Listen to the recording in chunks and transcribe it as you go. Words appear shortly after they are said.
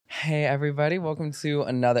Hey everybody, welcome to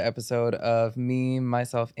another episode of Me,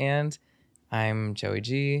 Myself, and I'm Joey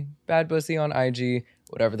G, Bad Bussy on IG,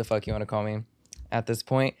 whatever the fuck you want to call me at this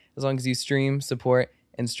point. As long as you stream, support,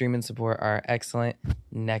 and support our excellent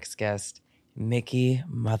next guest, Mykki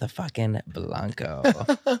motherfucking Blanco.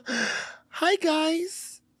 Hi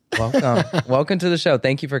guys. Welcome to the show.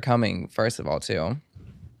 Thank you for coming, first of all, too.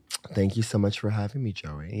 Thank you so much for having me,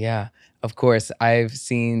 Joey. Yeah, of course. I've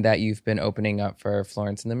seen that you've been opening up for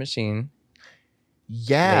Florence and the Machine.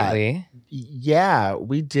 Lately. Yeah.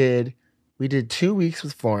 We did 2 weeks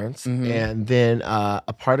with Florence, and then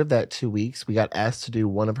a part of that 2 weeks, we got asked to do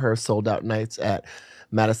one of her sold out nights at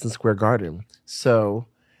Madison Square Garden. So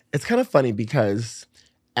it's kind of funny because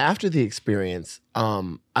after the experience,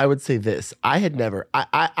 I would say this: I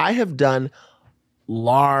have done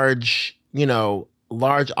large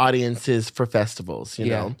audiences for festivals, you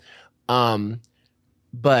know.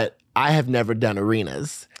 But I have never done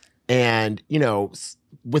arenas. And,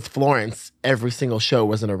 with Florence, every single show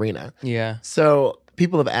was an arena. Yeah. So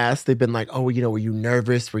people have asked, they've been like, oh, were you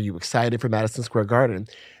nervous? Were you excited for Madison Square Garden?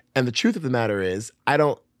 And the truth of the matter is, I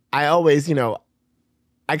always,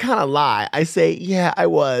 I kind of lie. I say, yeah, I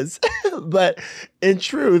was. But in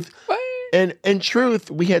truth, in truth,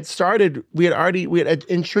 we had already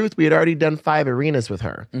done 5 arenas with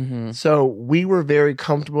her. Mm-hmm. So we were very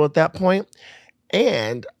comfortable at that point.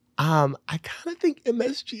 And I kind of think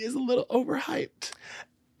MSG is a little overhyped.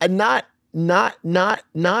 And not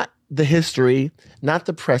the history, not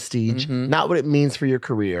the prestige, not what it means for your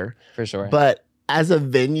career. For sure. But as a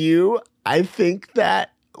venue, I think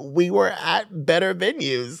that we were at better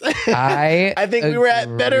venues. I think we were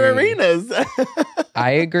at better arenas.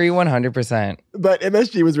 I agree 100%. But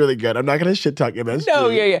MSG was really good. I'm not going to shit talk MSG. No,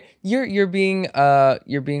 yeah. You're being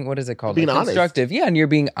what is it called? Being honest. Constructive. Yeah, and you're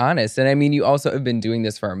being honest. And I mean, you also have been doing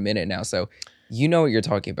this for a minute now, so you know what you're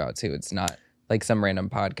talking about too. It's not like some random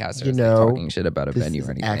podcasters talking shit about a venue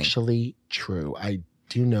or anything. Actually true. I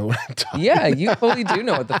do know what I'm talking about. Yeah, you fully do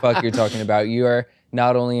know what the fuck you're talking about. You are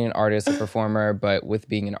not only an artist, a performer, but with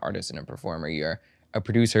being an artist and a performer, you're a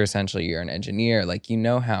producer, essentially. You're an engineer. Like, you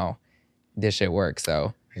know how this shit works,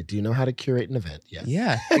 so. I do know how to curate an event, yes.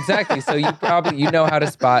 Yeah, exactly. So you know how to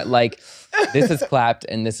spot, like, this is clapped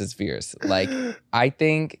and this is fierce. Like, I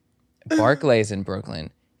think Barclays in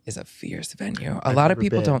Brooklyn is a fierce venue. A lot of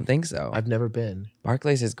people don't think so. I've never been.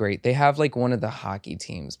 Barclays is great. They have, like, one of the hockey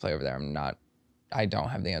teams play over there. I don't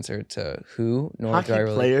have the answer to who, nor hockey do I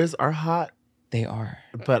really. Players are hot. They are.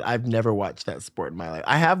 But I've never watched that sport in my life.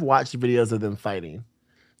 I have watched videos of them fighting.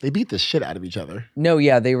 They beat the shit out of each other. No,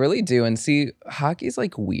 yeah, they really do. And see, hockey's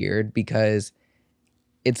like weird because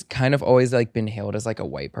it's kind of always like been hailed as like a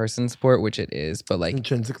white person sport, which it is, but like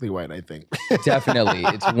intrinsically white, I think. Definitely.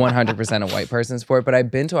 It's 100% a white person sport. But I've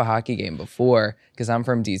been to a hockey game before because I'm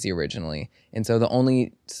from DC originally. And so the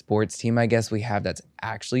only sports team I guess we have that's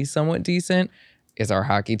actually somewhat decent is our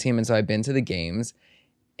hockey team. And so I've been to the games.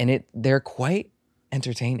 And they're quite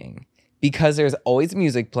entertaining because there's always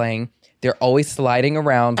music playing. They're always sliding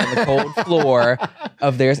around on the cold floor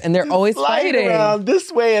of theirs, and they're always fighting around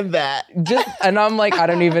this way and that. And I'm like, I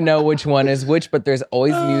don't even know which one is which, but there's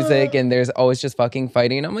always music and there's always just fucking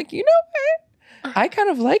fighting. And I'm like, you know what? I kind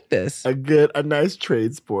of like this. A nice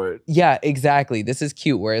trade sport. Yeah, exactly. This is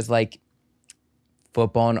cute. Whereas like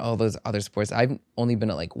football and all those other sports, I've only been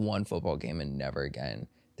at like one football game and never again.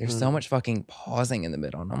 There's so much fucking pausing in the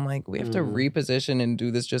middle. And I'm like, we have to reposition and do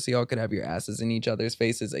this just so y'all could have your asses in each other's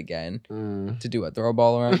faces again to do a throw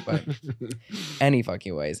ball around. But any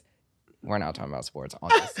fucking ways, we're not talking about sports on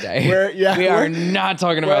this day. We are not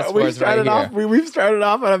talking about sports right here. We've started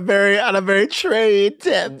off on a very trade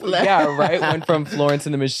tip. Yeah, right. Went from Florence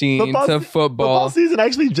and the Machine to football. Football season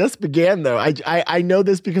actually just began, though. I know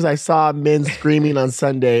this because I saw men screaming on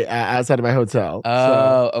Sunday outside of my hotel.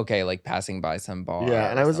 Oh, okay. Like passing by some bar.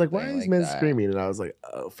 Yeah, and I was like, why are these men screaming? And I was like,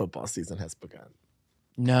 oh, football season has begun.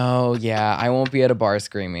 No, yeah. I won't be at a bar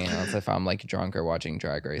screaming unless if I'm like drunk or watching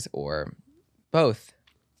Drag Race or both.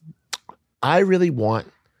 I really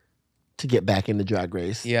want to get back into Drag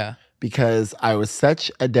Race. Yeah. Because I was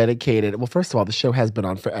such a dedicated... Well, first of all, the show has been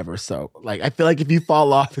on forever. So, like, I feel like if you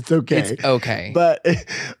fall off, it's okay. It's okay. But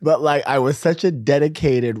like, I was such a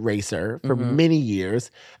dedicated racer for many years.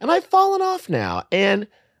 And I've fallen off now. And,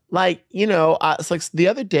 like, it's like the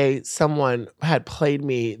other day, someone had played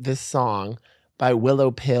me this song by Willow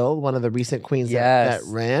Pill, one of the recent queens that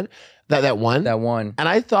ran. That won. That won. And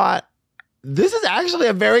I thought... This is actually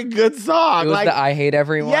a very good song. It was the I Hate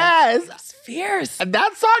Everyone. Yes. fierce. And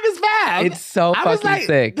that song is fab. It's so fucking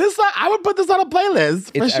sick. This song, I would put this on a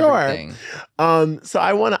playlist for It's sure. everything. So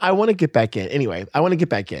I wanna get back in. Anyway, I wanna get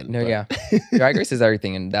back in. No, yeah. Drag Race is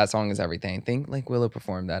everything, and that song is everything. I think like Willow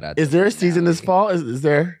performed that at. Is there a season this fall? Is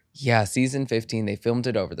there? Yeah, season 15. They filmed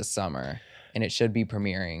it over the summer, and it should be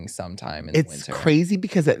premiering sometime in the winter. It's crazy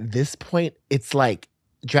because at this point, it's like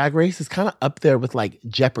Drag Race is kind of up there with like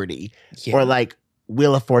Jeopardy or like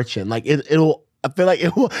Wheel of Fortune. Like it'll. I feel like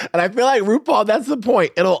it will, and I feel like RuPaul. That's the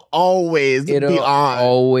point. It'll always be on.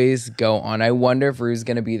 Always go on. I wonder if Ru's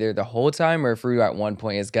gonna be there the whole time, or if Ru at one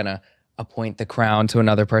point is gonna appoint the crown to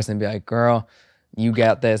another person and be like, "Girl, you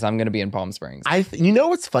got this. I'm gonna be in Palm Springs." You know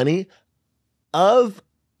what's funny? I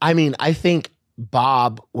think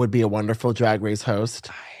Bob would be a wonderful Drag Race host.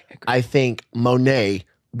 I agree. I think Monet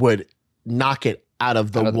would knock it out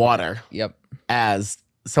of the water. Yep. As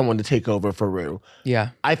someone to take over for Ru. Yeah.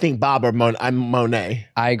 I think Bob or Monet.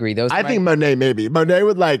 I agree. I think Monet maybe. Monet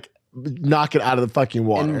would like knock it out of the fucking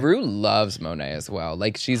water. And Ru loves Monet as well.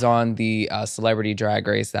 Like she's on the Celebrity Drag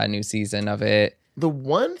Race, that new season of it. The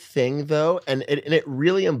one thing though, and it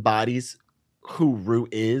really embodies who Ru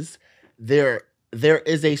is, there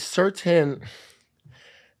is a certain,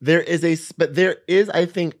 I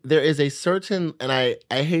think there is a certain, and I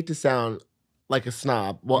hate to sound like a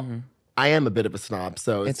snob. Well, I am a bit of a snob,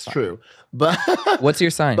 so it's true. But what's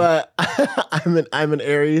your sign? But I'm an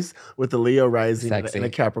Aries with a Leo rising and a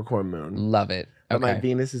Capricorn moon. Love it. Okay. But my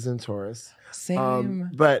Venus is in Taurus.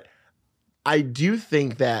 Same. But I do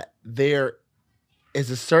think that there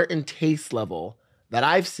is a certain taste level that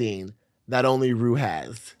I've seen that only Ru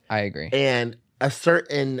has. I agree. And a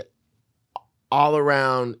certain all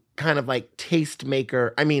around kind of like taste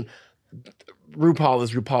maker. I mean, RuPaul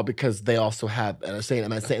is RuPaul because they also have an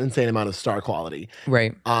insane amount of star quality.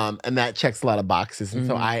 Right. And that checks a lot of boxes. And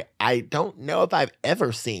so I don't know if I've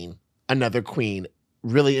ever seen another queen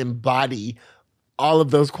really embody all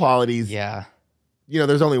of those qualities. Yeah. You know,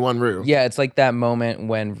 there's only one Ru. Yeah, it's like that moment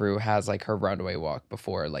when Ru has like her runway walk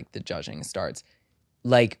before like the judging starts.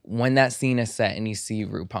 Like when that scene is set and you see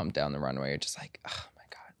Ru pump down the runway, you're just like, oh my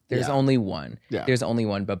God. There's only one. Yeah. There's only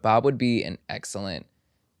one. But Bob would be an excellent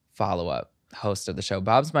follow-up host of the show.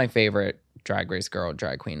 Bob's my favorite Drag Race girl,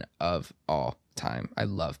 drag queen of all time. I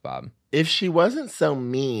love Bob. If she wasn't so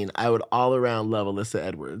mean, I would all around love Alyssa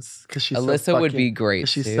Edwards because Alyssa would be great.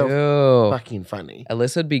 She's too. so fucking funny.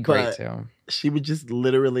 Alyssa would be great too. She would just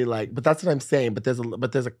literally like. But that's what I'm saying. But there's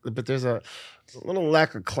a little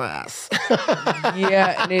lack of class.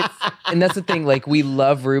 Yeah, and that's the thing. Like we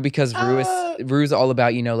love Ru because Ru's all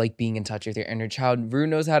about, you know, like being in touch with your inner child. Ru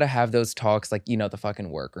knows how to have those talks, like, you know, the fucking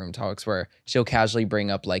workroom talks where she'll casually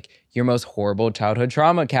bring up like your most horrible childhood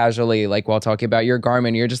trauma casually, like while talking about your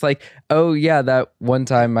garment. You're just like, oh yeah, that one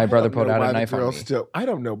time my brother pulled out a knife on me. I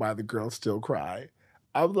don't know why the girls still cry.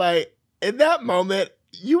 I'm like, in that moment,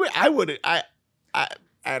 I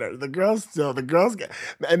don't know. The girls,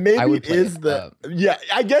 and maybe it is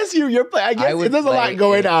I guess you're playing. I guess there's a lot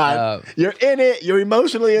going on. You're in it. You're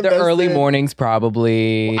emotionally invested. The early mornings,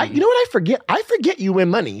 probably. Well, you know what I forget? I forget you win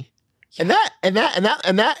money, and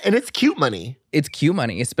it's cute money. It's cute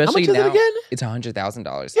money, especially how much now. Is it again? It's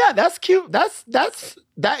 $100,000. Yeah, that's cute. That's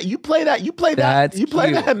that. You play that. You play that. You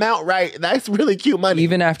play that amount right. That's really cute money.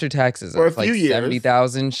 Even after taxes, for it's a few years,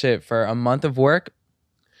 70,000 shit for a month of work.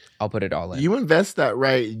 I'll put it all in. You invest that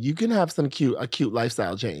right, you can have a cute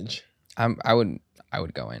lifestyle change. I would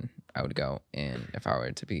go in. I would go in if I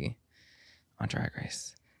were to be on Drag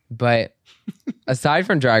Race. But aside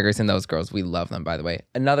from Drag Race and those girls, we love them, by the way.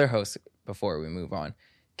 Another host before we move on,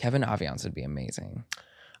 Kevin Aviance would be amazing.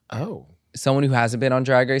 Oh. Someone who hasn't been on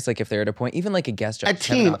Drag Race, like if they're at a point, even like a guest judge.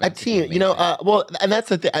 A team, you know, well, and that's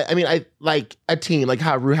the thing. I mean, I like a team, like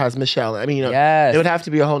how Ru has Michelle. I mean, you know, it would have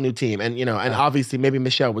to be a whole new team. And, you know, and obviously maybe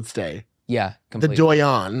Michelle would stay. Yeah, completely. The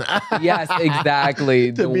Doyon. Yes,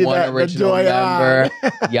 exactly. The one original member.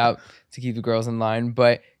 Yep, to keep the girls in line.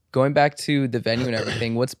 But going back to the venue and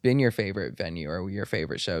everything, what's been your favorite venue or your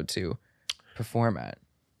favorite show to perform at?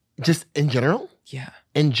 Just in general? Yeah.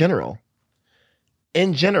 In general.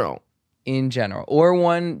 Or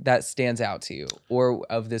one that stands out to you, or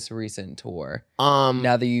of this recent tour.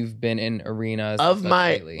 Now that you've been in arenas of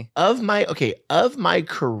my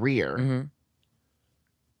career, mm-hmm.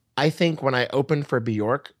 I think when I opened for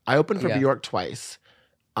Bjork, Bjork twice.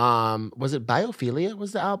 Was it Biophilia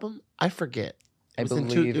was the album? I forget. I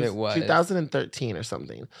believe it was 2013 or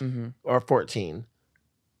something, mm-hmm. or 14.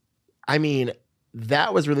 I mean,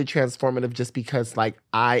 that was really transformative just because, like,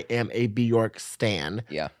 I am a Bjork stan.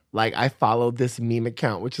 Yeah. Like, I followed this meme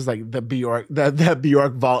account, which is like the Bjork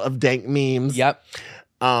vault of dank memes. Yep.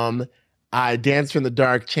 Dancer in the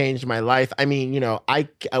Dark changed my life. I mean,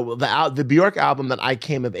 the Bjork album that I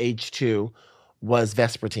came of age to was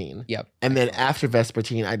Vespertine. Yep. And then after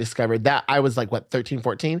Vespertine, I discovered that I was like, 13,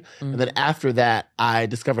 14? Mm-hmm. And then after that, I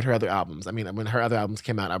discovered her other albums. I mean, when her other albums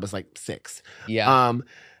came out, I was like 6. Yeah.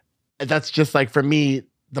 That's just like, for me,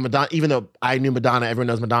 the Madonna, even though I knew Madonna, everyone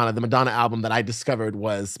knows Madonna, the Madonna album that I discovered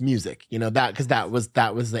was Music. Because that was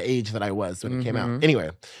the age that I was when it came out. Anyway,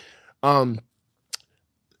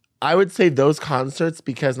 I would say those concerts,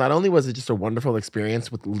 because not only was it just a wonderful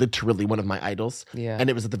experience with literally one of my idols, and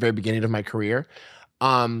it was at the very beginning of my career.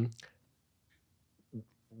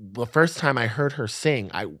 The first time I heard her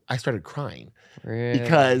sing, I started crying. Really?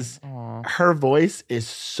 Because her voice is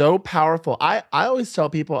so powerful. I always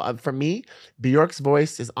tell people, for me, Bjork's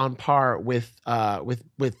voice is on par with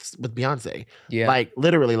Beyonce. Yeah. Like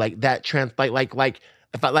literally, like that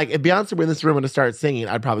if Beyonce were in this room and to start singing,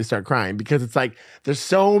 I'd probably start crying, because it's like there's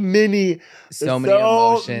so many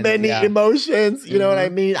emotions. You know what I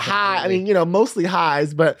mean? High. I mean, mostly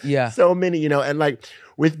highs, but so many. And like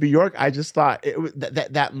with Bjork, I just thought it was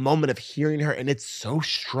that moment of hearing her, and it's so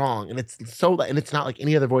strong, and it's not like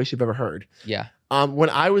any other voice you've ever heard. Yeah. When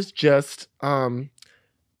I was just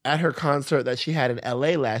at her concert that she had in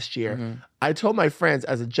LA last year, I told my friends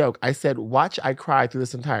as a joke, I said, "Watch I cry through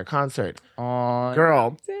this entire concert."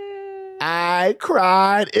 Girl, I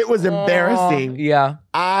cried. It was embarrassing. Yeah.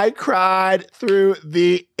 I cried through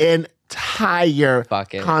the entire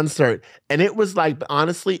concert. And it was like,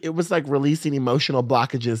 honestly, it was like releasing emotional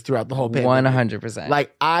blockages throughout the whole pandemic. 100%.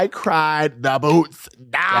 Like, I cried the boots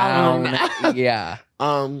down. Yeah.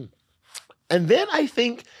 And then I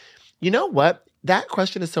think, you know what? That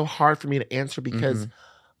question is so hard for me to answer, because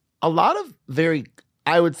a lot of very,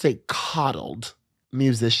 I would say, coddled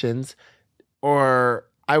musicians, or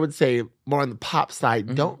I would say more on the pop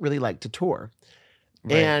side, don't really like to tour.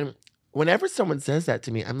 Right. And whenever someone says that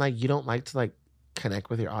to me, I'm like, you don't like to like connect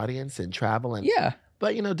with your audience and travel? And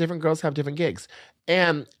but different girls have different gigs.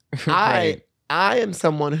 And I am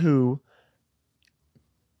someone who,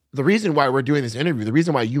 the reason why we're doing this interview, the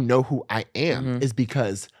reason why you know who I am is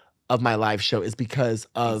because of my live show, is because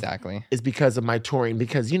of my touring.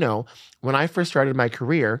 Because, when I first started my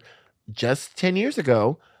career just 10 years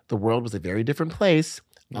ago, the world was a very different place,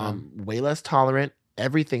 way less tolerant.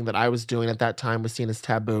 Everything that I was doing at that time was seen as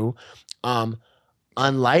taboo.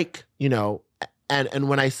 Unlike, and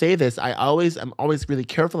when I say this, I'm always really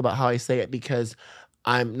careful about how I say it, because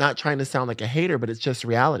I'm not trying to sound like a hater, but it's just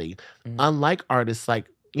reality. Unlike artists like,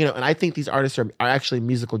 and I think these artists are actually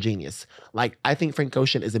musical genius. Like, I think Frank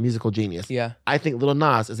Ocean is a musical genius. Yeah. I think Lil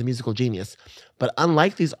Nas is a musical genius. But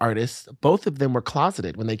unlike these artists, both of them were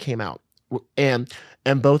closeted when they came out. And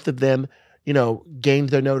both of them, gained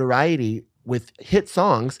their notoriety with hit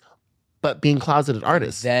songs, but being closeted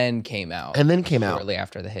artists. Then came out shortly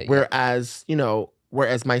after the hit. Whereas,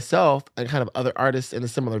 whereas myself and kind of other artists in a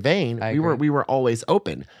similar vein, we were always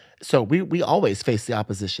open. So we always faced the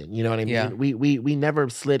opposition. You know what I mean? Yeah. We never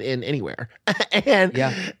slid in anywhere.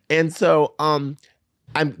 And so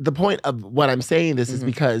the point of what I'm saying this is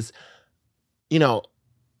because,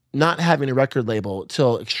 not having a record label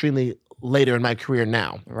till extremely later in my career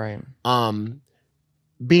now. Right. Being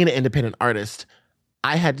an independent artist,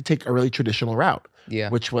 I had to take a really traditional route. Yeah.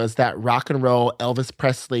 Which was that rock and roll, Elvis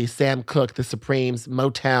Presley, Sam Cooke, The Supremes,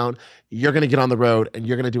 Motown. You're gonna get on the road and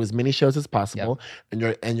you're gonna do as many shows as possible, and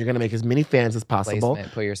you're gonna make as many fans as possible.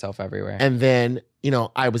 Placement, put yourself everywhere. And then,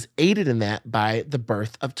 I was aided in that by the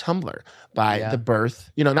birth of Tumblr. By the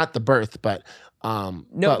birth, not the birth, but but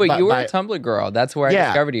you were a Tumblr girl. That's where I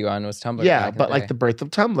discovered you on, was Tumblr. Yeah, but like the birth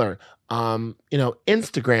of Tumblr.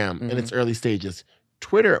 Instagram in its early stages.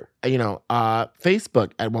 Twitter,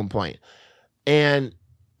 Facebook at one point. And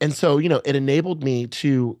so, it enabled me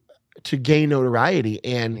to gain notoriety,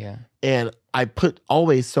 and I put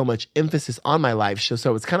always so much emphasis on my live show.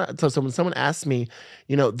 So it's kind of, so when someone asks me,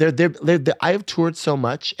 I have toured so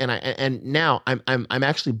much, and now I'm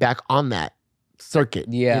actually back on that circuit.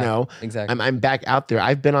 Yeah, exactly. I'm back out there.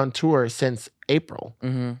 I've been on tour since April.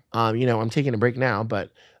 I'm taking a break now,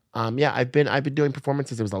 but I've been doing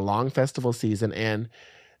performances. It was a long festival season, and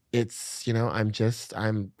it's, I'm just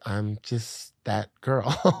that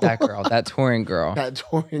girl. That touring girl.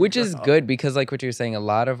 Which is good, because like what you're saying, a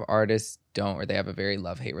lot of artists don't, or they have a very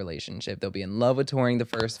love-hate relationship. They'll be in love with touring the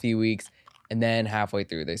first few weeks, and then halfway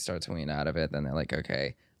through they start touring out of it. Then they're like,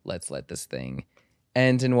 okay, let's let this thing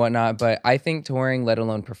end and whatnot. But I think touring, let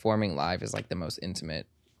alone performing live, is like the most intimate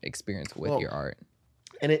experience with your art.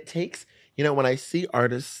 And it takes, when I see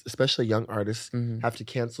artists, especially young artists, have to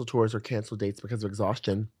cancel tours or cancel dates because of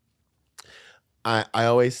exhaustion, I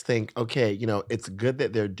always think, okay, it's good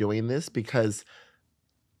that they're doing this because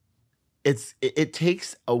it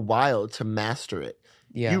takes a while to master it.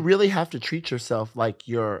 Yeah. You really have to treat yourself like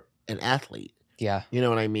you're an athlete. Yeah. You know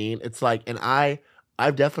what I mean? It's like, and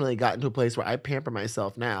I've definitely gotten to a place where I pamper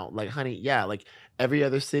myself now. Like, honey, yeah, like every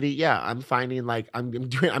other city, yeah, I'm finding like I'm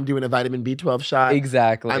doing a vitamin B12 shot.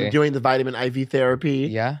 Exactly. I'm doing the vitamin IV therapy.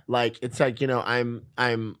 Yeah. Like it's like, I'm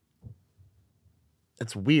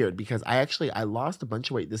it's weird because I lost a bunch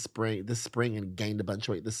of weight this spring and gained a bunch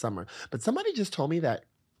of weight this summer. But somebody just told me that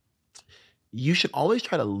you should always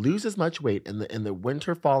try to lose as much weight in the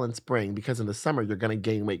winter, fall, and spring because in the summer you're gonna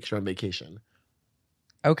gain weight because you're on vacation.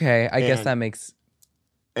 Okay, I guess that makes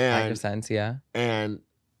kind And of sense. Yeah. and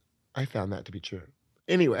I found that to be true.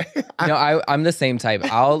 Anyway, No, I'm the same type.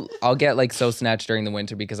 I'll get like so snatched during the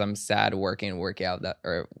winter because I'm sad working and work out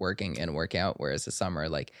whereas the summer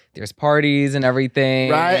like there's parties and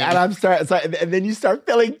everything. right? And and then you start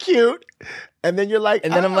feeling cute, and then you're like,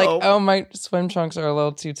 And then I'm like, oh, my swim trunks are a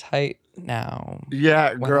little too tight now.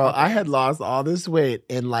 yeah, girl, I had lost all this weight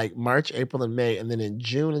in like March, April, and May, and then in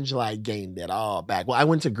June and July, I gained it all back. Well, I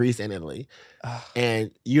went to Greece and Italy,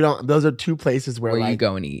 and those are two places where like you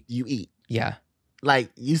go and eat. You eat. Yeah.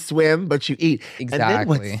 Like you swim, but you eat. Exactly. And then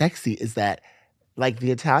what's sexy is that like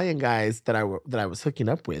the Italian guys that I was hooking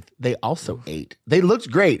up with, they also ate. They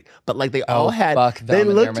looked great, but like they all had they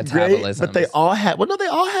looked great, but they all had they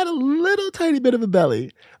all had a little tiny bit of a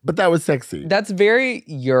belly, but that was sexy. That's very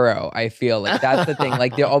Euro, I feel. Like that's the thing.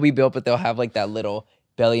 Like they'll all be built, but they'll have like that little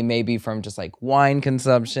belly maybe from just like wine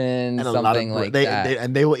consumption, and something like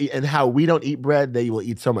that. They will eat, and how we don't eat bread, they will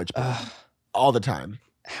eat so much bread all the time.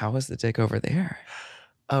 How is the dick over there?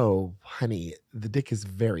 Oh, honey, the dick is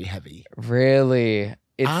very heavy. Really?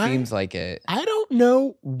 It seems like it. I don't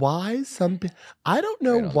know why some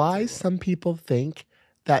people think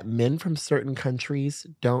that men from certain countries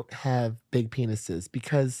don't have big penises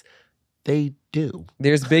because they do.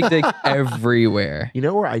 There's big dick everywhere. You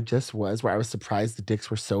know where I just was, where I was surprised the dicks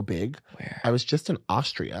were so big? Where? I was just in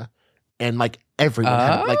Austria. And like everyone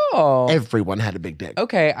had a big dick.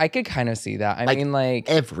 Okay, I could kind of see that. I mean, like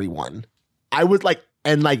everyone. I was like,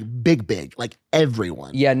 and like big, like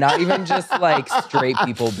everyone. Yeah, not even just like straight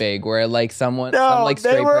people big, where like some like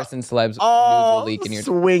straight person celebs news will leak in your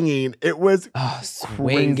swinging. It was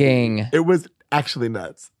swinging. Crazy. It was actually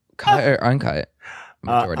nuts. Cut or uncut?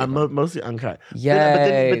 I'm mostly uncut.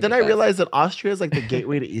 Yeah, but then I realized that Austria is like the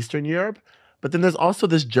gateway to Eastern Europe. But then there's also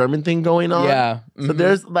this German thing going on. Yeah. Mm-hmm. So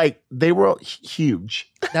there's like, they were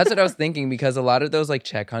huge. That's what I was thinking because a lot of those like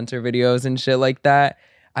Czech Hunter videos and shit like that,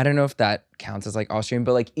 I don't know if that counts as like Austrian,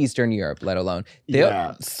 but like Eastern Europe, let alone.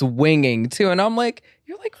 They're swinging too. And I'm like,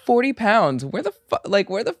 you're like 40 pounds. Where the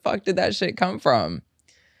fuck did that shit come from?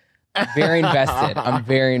 Very invested. I'm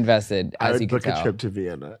very invested, as you can tell. I would book a trip to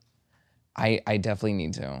Vienna. I definitely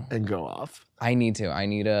need to. And go off. I need to. I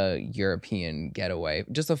need a European getaway.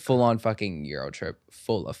 Just a full-on fucking Euro trip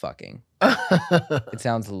full of fucking. It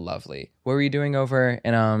sounds lovely. What were you doing over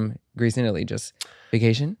in Greece and Italy? Just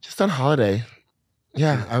vacation? Just on holiday.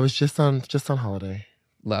 Yeah, I was just on holiday.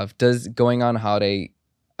 Love. Does going on holiday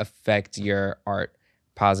affect your art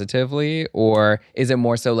positively? Or is it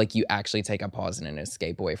more so like you actually take a pause and an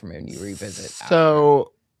escape away from it and you revisit after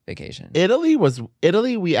vacation? Italy,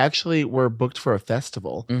 we actually were booked for a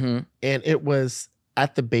festival. Mm-hmm. And it was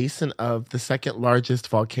at the basin of the second largest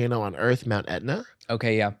volcano on Earth, Mount Etna.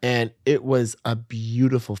 Okay, yeah. And it was a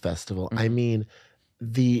beautiful festival. Mm-hmm. I mean,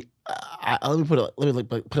 let me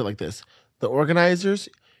put it like this. The organizers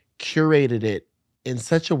curated it in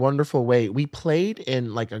such a wonderful way. We played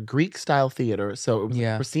in like a Greek style theater, so it was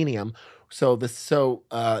a proscenium. So the seats,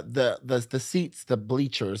 the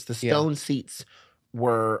bleachers, the stone seats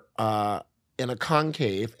were in a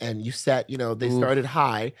concave, and you sat, they started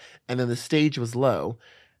high and then the stage was low.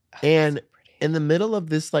 And in the middle of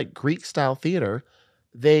this like Greek style theater,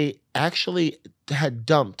 they actually had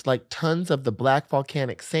dumped like tons of the black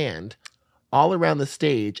volcanic sand all around the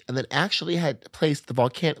stage, and then actually had placed the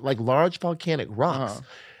large volcanic rocks. Uh-huh.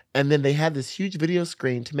 And then they had this huge video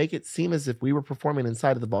screen to make it seem as if we were performing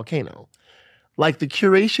inside of the volcano. Like the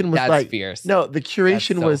curation was fierce. No, the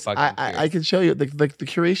curation was I can show you the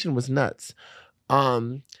curation was nuts.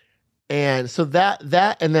 And so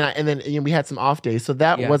that and then we had some off days. So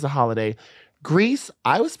that was a holiday. Greece,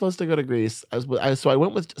 I was supposed to go to Greece. I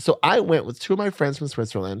went with two of my friends from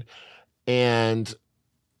Switzerland, and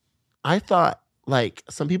I thought like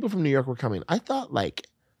some people from New York were coming. I thought like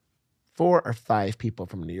 4 or 5 people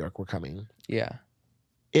from New York were coming. Yeah.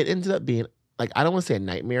 It ended up being like, I don't want to say a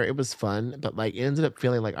nightmare. It was fun, but like it ended up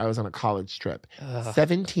feeling like I was on a college trip.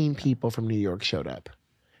 17 people from New York showed up.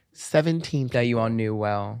 17 people. That you all knew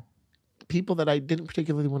well. People that I didn't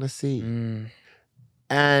particularly want to see. Mm.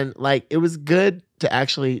 And like, it was good to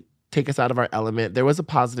actually take us out of our element. There was a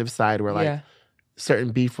positive side where like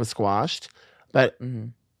certain beef was squashed, but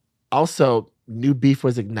also new beef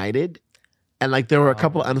was ignited. And like, there were a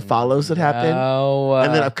couple of unfollows that happened.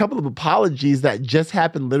 And then a couple of apologies that just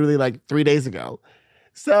happened literally like 3 days ago.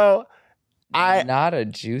 So not a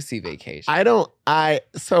juicy vacation.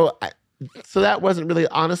 So that wasn't really,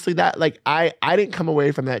 honestly, that like, I didn't come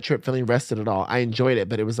away from that trip feeling rested at all. I enjoyed it,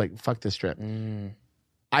 but it was like, fuck this trip.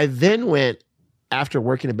 I then went, after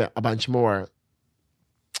working a bunch more,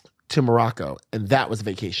 to Morocco, and that was a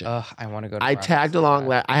vacation. I want to go to Morocco. I tagged along.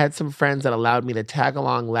 I had some friends that allowed me to tag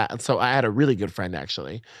along. So I had a really good friend,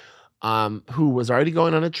 actually, who was already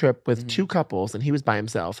going on a trip with two couples, and he was by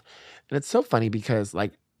himself. And it's so funny because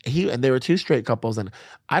like, they were two straight couples, and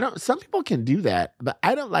some people can do that, but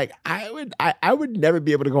I don't like, I would never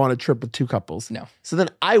be able to go on a trip with two couples. No. So then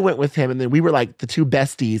I went with him, and then we were like the two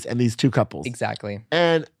besties and these two couples. Exactly.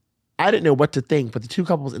 And I didn't know what to think, but the two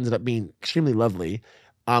couples ended up being extremely lovely.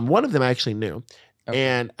 One of them I actually knew. Okay.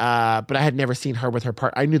 And, but I had never seen her with her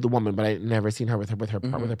partner. I knew the woman, but I had never seen her with her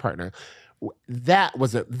partner. That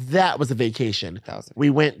was a vacation. We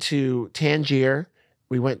went to Tangier.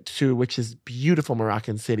 Which is beautiful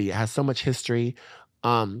Moroccan city. It has so much history,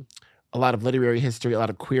 a lot of literary history, a lot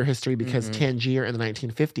of queer history, because Tangier in the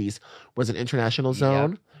 1950s was an international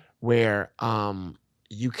zone where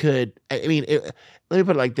you could, let me put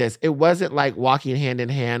it like this. It wasn't like walking hand in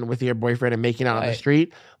hand with your boyfriend and making out on the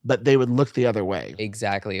street, but they would look the other way.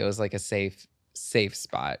 Exactly. It was like a safe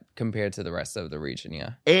spot compared to the rest of the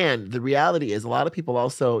region, And the reality is, a lot of people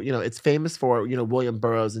also, it's famous for, William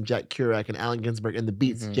Burroughs and Jack Kerouac and Allen Ginsberg and the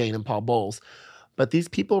Beats, Jane and Paul Bowles. But these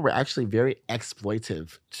people were actually very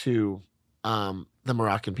exploitive to the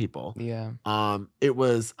Moroccan people. Yeah. It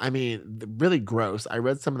was, really gross. I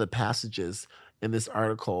read some of the passages in this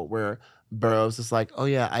article where Burroughs is like, oh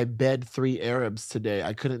yeah, I bed 3 Arabs today.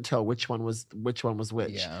 I couldn't tell which one was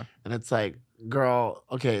which. Yeah. And it's like, girl,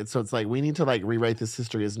 okay, so it's like, we need to like rewrite this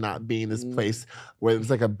history as not being this place where it was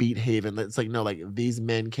like a beat haven. It's like, no, like these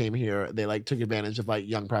men came here, they like took advantage of like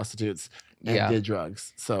young prostitutes and did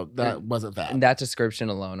drugs. So that wasn't that. And that description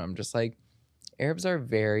alone, I'm just like, Arabs are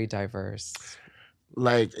very diverse.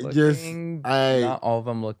 Like, not all of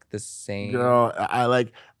them look the same. Girl,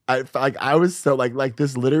 I was so like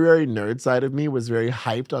this literary nerd side of me was very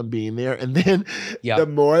hyped on being there, and then the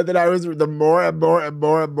more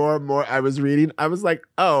and more I was reading, I was like,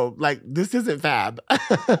 oh, like this isn't fab.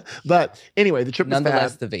 But anyway, the trip was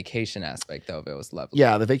nonetheless fab. The vacation aspect though of it was lovely.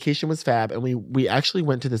 Yeah, the vacation was fab, and we actually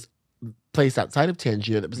went to this place outside of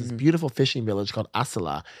Tangier that was this beautiful fishing village called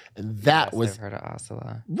Asala, and that was. I've heard of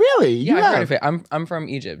Asala. Really? Yeah, I've heard of it. I'm from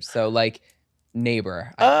Egypt, so like.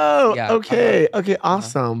 Neighbor. Okay,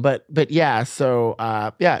 awesome. But yeah, so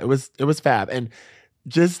it was fab. And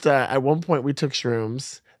just at one point we took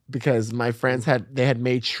shrooms because my friends had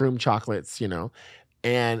made shroom chocolates,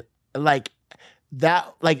 and like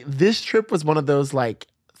that, like this trip was one of those like,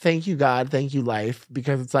 thank you God, thank you life,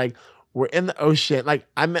 because it's like, we're in the ocean. Like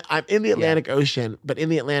I'm in the Atlantic Ocean, but in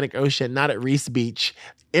the Atlantic Ocean, not at Reese Beach,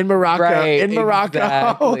 in Morocco,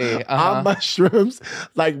 exactly. On mushrooms,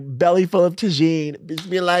 like belly full of tagine, just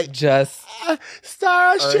being like, just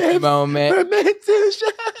starship moment,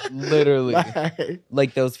 literally,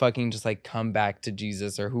 like those fucking just like come back to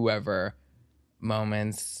Jesus or whoever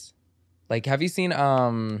moments. Like, have you seen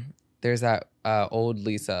there's that old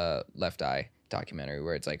Lisa Left Eye documentary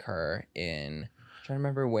where it's like her in. Trying to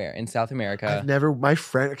remember where in South America. My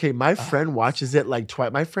friend watches it like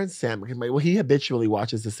twice. My friend Sam, he habitually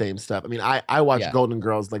watches the same stuff. I mean, I watch Golden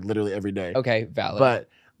Girls like literally every day. Okay, valid.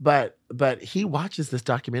 But he watches this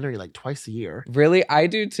documentary like twice a year. Really, I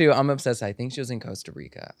do too. I'm obsessed. I think she was in Costa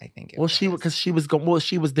Rica. I think. She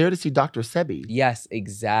was there to see Dr. Sebi. Yes,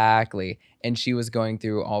 exactly. And she was going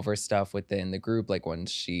through all of her stuff within the group. Like when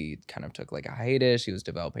she kind of took like a hiatus, she was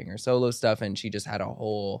developing her solo stuff, and she just had a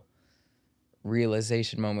whole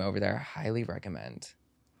realization moment over there. I highly recommend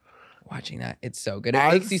watching that. It's so good.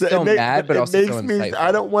 It makes you so mad, but also so insightful.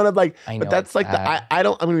 I don't want to like, I know, but that's like I'm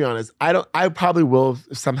gonna be honest. I probably will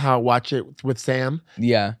somehow watch it with Sam.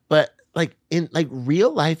 Yeah. But like in like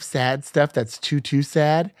real life sad stuff that's too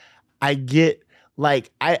sad, I get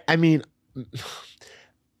like, I mean,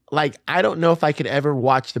 like I don't know if I could ever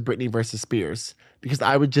watch the Britney versus Spears, because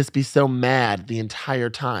I would just be so mad the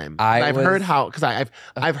entire time. I've heard how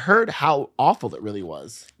awful it really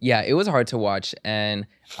was. Yeah, it was hard to watch, and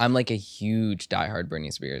I'm like a huge diehard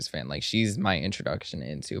Britney Spears fan. Like she's my introduction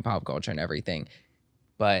into pop culture and everything.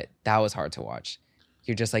 But that was hard to watch.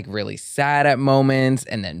 you're just like really sad at moments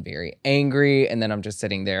and then very angry. And then I'm just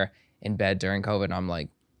sitting there in bed during COVID and I'm like,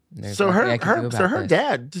 so her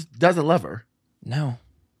dad just doesn't love her. No.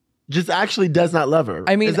 Just actually does not love her.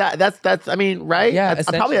 I mean, that's I mean, right? Yeah,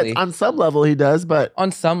 probably on some level he does, but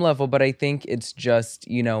on some level, but I think it's just,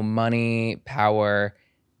 money, power,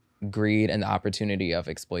 greed, and the opportunity of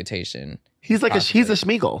exploitation. He's a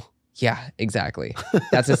Schmeagle. Yeah, exactly.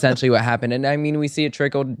 That's essentially what happened. And I mean, we see it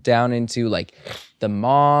trickle down into like the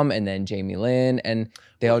mom and then Jamie Lynn, and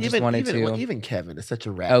they all just wanted to. Even Kevin is such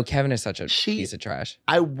a rat. Oh, Kevin is such a piece of trash.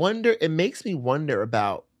 I wonder, it makes me wonder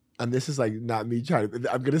about, and this is like not me trying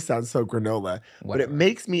to, I'm going to sound so granola, but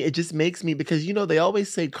it just makes me, because, they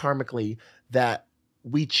always say karmically that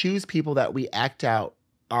we choose people that we act out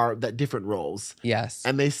that different roles. Yes.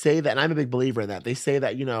 And they say that, and I'm a big believer in that. They say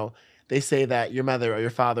that, they say that your mother or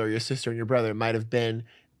your father or your sister and your brother might have been,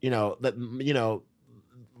 a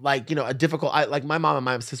difficult, like my mom and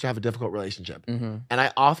my sister have a difficult relationship. Mm-hmm. And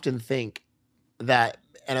I often think that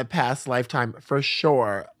in a past lifetime, for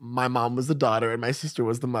sure, my mom was the daughter and my sister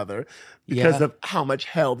was the mother because of how much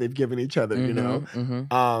hell they've given each other,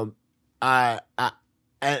 Mm-hmm.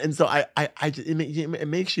 And so it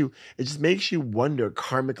just makes you wonder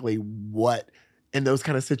karmically what, in those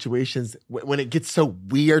kind of situations, when it gets so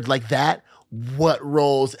weird like that, what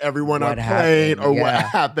roles everyone are playing or what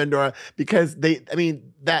happened, or because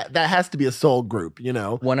that has to be a soul group,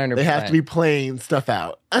 100%. They have to be playing stuff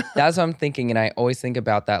out. That's what I'm thinking. And I always think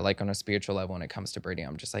about that like on a spiritual level when it comes to Brittany.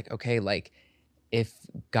 I'm just like, okay, like if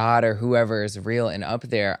God or whoever is real and up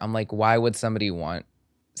there, I'm like, why would somebody want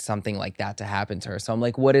something like that to happen to her? So I'm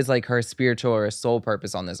like, what is like her spiritual or soul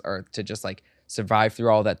purpose on this earth to just like survive through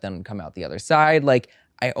all that, then come out the other side? Like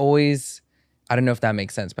I don't know if that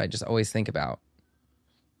makes sense, but I just always think about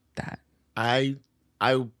that. I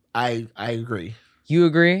agree. You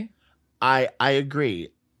agree? I agree.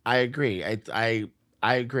 I agree.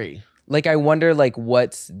 Like I wonder like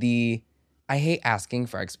I hate asking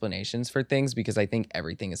for explanations for things because I think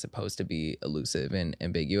everything is supposed to be elusive and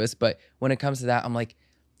ambiguous. But when it comes to that, I'm like,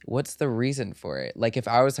 what's the reason for it? Like if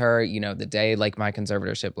I was her, the day like my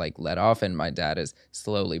conservatorship like let off and my dad is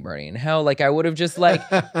slowly burning in hell, like I would have just like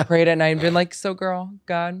prayed at night and been like, so girl,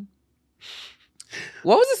 God,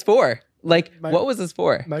 what was this for? Like, what was this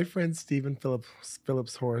for? My friend Stephen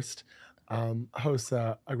Phillips Horst hosts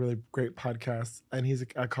a really great podcast, and he's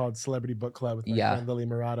called Celebrity Book Club with my friend Lily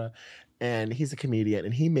Murata, and he's a comedian,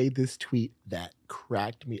 and he made this tweet that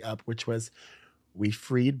cracked me up, which was, "We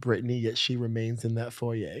freed Brittany, yet she remains in that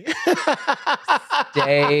foyer."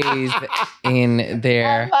 Stays in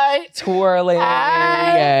there twirling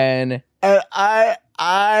again. And I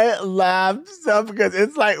laughed so because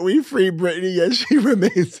it's like, we freed Brittany, yet she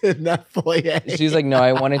remains in that foyer. She's like, no,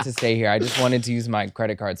 I wanted to stay here. I just wanted to use my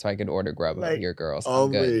credit card so I could order Grub out here, girls.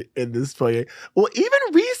 Only in this foyer. Well, even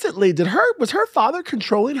recently, was her father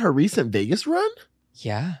controlling her recent Vegas run?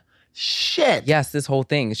 Yeah. Shit. Yes, this whole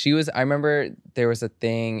thing. I remember there was a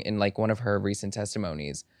thing in like one of her recent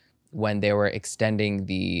testimonies when they were extending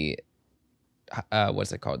the,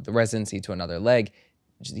 what's it called? The residency to another leg.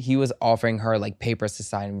 He was offering her like papers to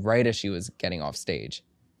sign right as she was getting off stage.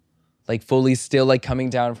 Like fully still like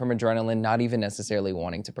coming down from adrenaline, not even necessarily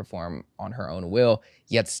wanting to perform on her own will,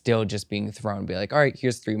 yet still just being thrown, be like, all right,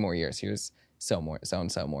 here's 3 more years. Here's so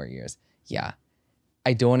and so more years. Yeah.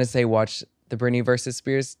 I don't want to say watch the Britney versus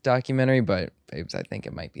Spears documentary, but babes, I think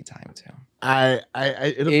it might be time to.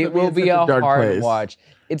 It will be a hard place. watch.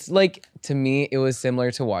 It's like, to me, it was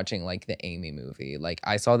similar to watching like the Amy movie. Like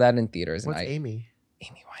I saw that in theaters. What's Amy?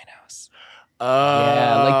 Amy Winehouse.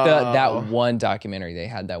 Yeah, like that one documentary, they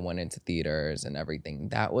had that one into theaters and everything.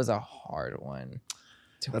 That was a hard one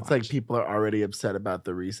to watch. Like people are already upset about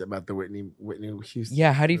the Whitney Houston.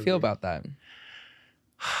 Yeah, how do you feel about that?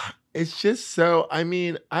 It's just so, I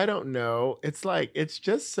don't know. It's like, it's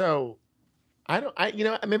just so,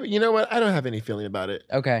 maybe, you know what? I don't have any feeling about it.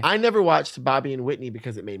 Okay. I never watched Bobby and Whitney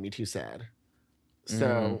because it made me too sad.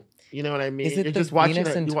 So, you know what I mean? Is it You're the just watching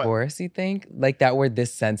Venus and Taurus, you think? Like that we're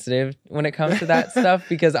this sensitive when it comes to that stuff?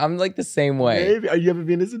 Because I'm like the same way. Maybe. Are you ever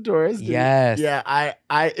Venus and Taurus? Dude? Yes. Yeah,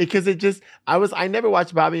 I never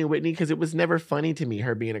watched Bobby and Whitney because it was never funny to me,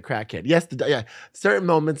 her being a crackhead. Yes, certain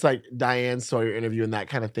moments like Diane Sawyer interview and that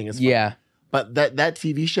kind of thing is funny. Yeah. But that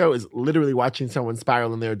TV show is literally watching someone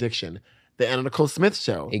spiral in their addiction. The Anna Nicole Smith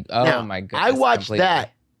show. My goodness. I watched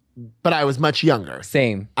that, but I was much younger.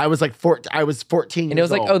 Same. I was like 14 and it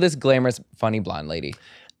was like, oh, this glamorous, funny blonde lady.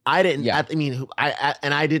 I didn't. Yeah. I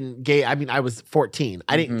didn't gauge. I was 14.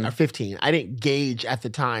 I didn't or 15. I didn't gauge at the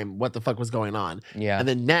time what the fuck was going on. Yeah. And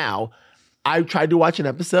then now, I tried to watch an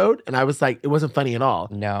episode and I was like, it wasn't funny at all.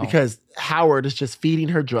 No. Because Howard is just feeding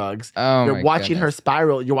her drugs. Oh, You're my watching her goodness.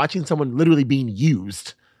 spiral. You're watching someone literally being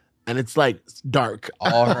used. And it's like dark.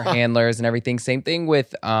 All her handlers and everything. Same thing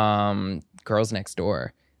with Girls Next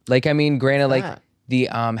Door. Like, I mean, granted, like the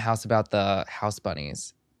house about the house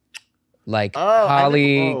bunnies. Like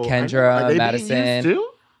Holly, Kendra, Are they Madison. being used too?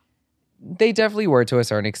 They definitely were to a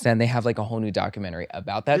certain extent. They have like a whole new documentary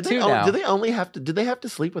about that too now. Do they only have to? Did they have to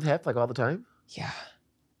sleep with Hef like all the time? Yeah.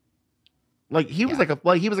 Like he was like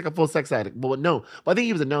a full sex addict. Well, no, I think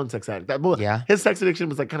he was a known sex addict. Yeah. His sex addiction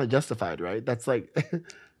was like kind of justified, right? That's like,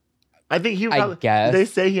 I think he. I guess. Did they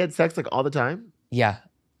say he had sex like all the time? Yeah,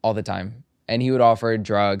 all the time, and he would offer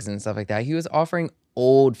drugs and stuff like that. He was offering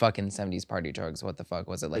old fucking 70s party drugs. What the fuck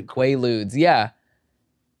was it like Quaaludes? Yeah,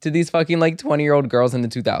 to these fucking like 20-year-old girls in the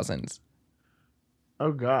 2000s.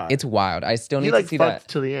 Oh God, it's wild. I still need to see that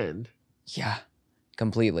to the end. Yeah,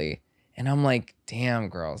 completely. And I'm like, damn,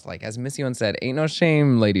 girls. Like as Missy once said, ain't no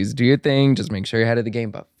shame, ladies. Do your thing. Just make sure you're ahead of the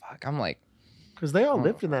game. But fuck, I'm like, because they all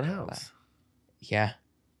lived in that house. Yeah.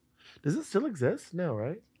 Does it still exist? No,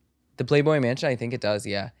 right? The Playboy Mansion, I think it does.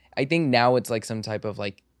 Yeah, I think now it's like some type of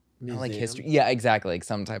like. Not like history. Yeah, exactly. Like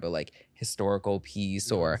some type of like historical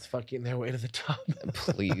piece or. It's fucking their way to the top.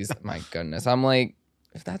 Please, my goodness. I'm like,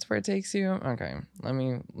 if that's where it takes you, okay. Let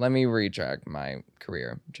me retract my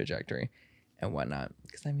career trajectory and whatnot.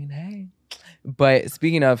 Because I mean, hey. But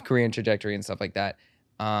speaking of career and trajectory and stuff like that,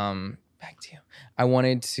 back to you. I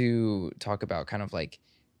wanted to talk about kind of like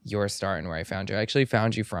your start and where I found you. I actually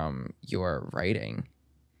found you from your writing.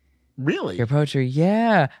 Really? Your poetry,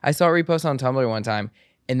 yeah. I saw it repost on Tumblr one time.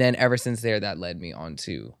 And then ever since there, that led me on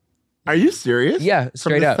to. Are you serious? Yeah,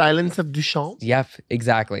 straight up. Silence of Duchamp? Yep,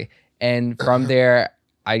 exactly. And from there,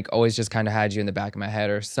 I always just kind of had you in the back of my head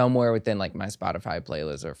or somewhere within like my Spotify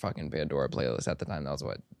playlist or fucking Pandora playlist at the time. That was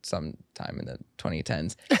sometime in the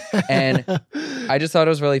 2010s. And I just thought it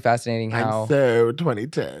was really fascinating how. I'm so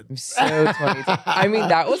 2010. So 2010. I mean,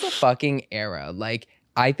 that was a fucking era. Like,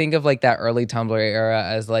 I think of like that early Tumblr era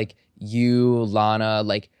as like you, Lana,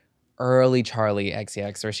 like early Charlie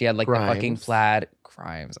XCX, where she had like Grimes. the fucking plaid.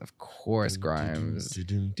 Grimes, of course, Grimes.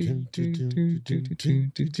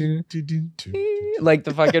 Like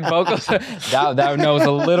the fucking vocals. that was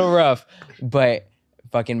a little rough, but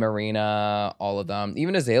fucking Marina, all of them,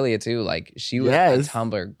 even Azalea too. Like she was a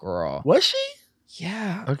Tumblr girl. Was she?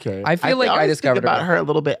 Yeah. Okay. I feel like I discovered about her a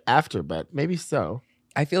little bit after, but maybe so.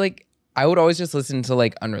 I feel like I would always just listen to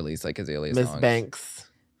like unreleased like Azalea songs. Miss Banks.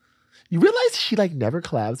 You realize she like never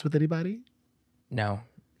collabs with anybody? No,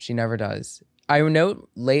 she never does. I know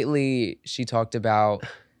lately she talked about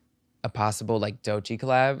a possible like Doechii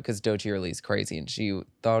collab because Doechii released Crazy and she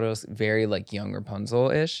thought it was very like young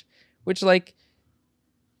Rapunzel-ish, which like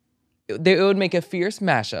it would make a fierce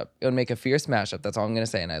mashup. It would make a fierce mashup. That's all I'm going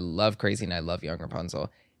to say. And I love Crazy and I love young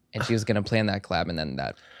Rapunzel. And she was going to plan that collab and then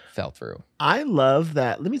that fell through. I love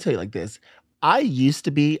that. Let me tell you like this. I used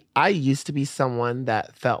to be someone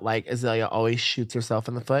that felt like Azalea always shoots herself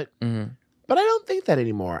in the foot. Mm-hmm. But I don't think that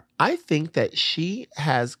anymore. I think that she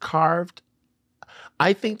has carved,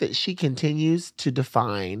 I think that she continues to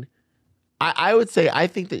define, I would say I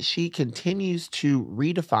think that she continues to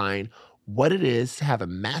redefine what it is to have a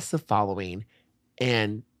massive following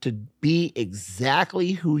and to be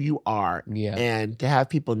exactly who you are. Yeah. And to have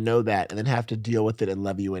people know that and then have to deal with it and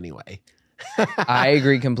love you anyway. I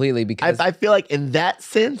agree completely because I feel like in that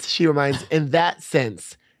sense, she reminds, in that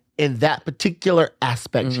particular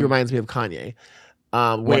aspect, she reminds me of Kanye.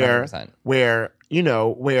 Where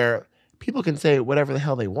people can say whatever the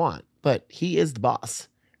hell they want, but he is the boss.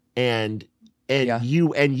 And you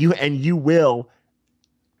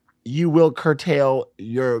will curtail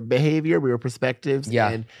your behavior, your perspectives,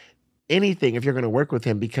 and anything if you're going to work with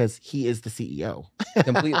him because he is the CEO.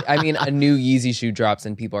 Completely. I mean, a new Yeezy shoe drops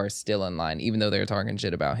and people are still in line, even though they were talking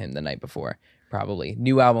shit about him the night before. Probably.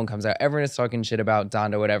 New album comes out. Everyone is talking shit about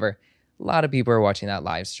Donda, whatever. A lot of people are watching that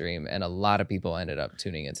live stream, and a lot of people ended up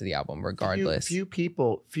tuning into the album regardless. Few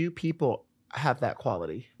people have that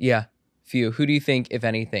quality. Yeah. Few. Who do you think, if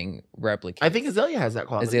anything, replicates? I think Azalea has that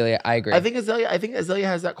quality. Azalea, I agree. I think Azalea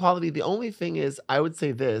has that quality. The only thing is, I would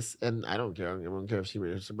say this, and I don't care if she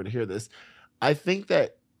would hear this. I think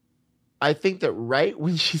that right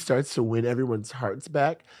when she starts to win everyone's hearts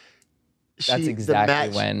back, that's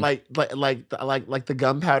exactly when like the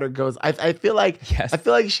gunpowder goes. I feel like yes. I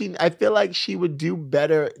feel like she would do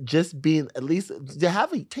better just being at least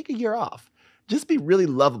to take a year off. Just be really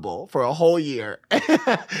lovable for a whole year.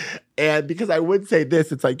 And because I would say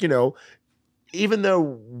this, it's like, even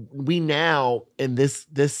though we now in this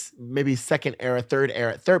maybe second era, third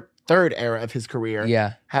era of his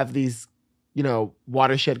career, have these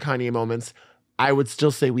watershed Kanye moments, I would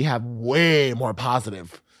still say we have way more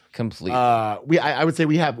positive. Completely. I would say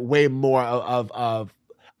we have way more of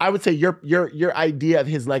I would say your idea of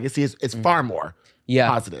his legacy is far more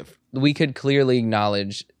positive. We could clearly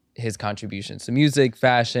acknowledge his contributions to music,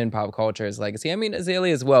 fashion, pop culture, his legacy. I mean,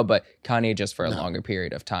 Azalea as well, but Kanye just for a longer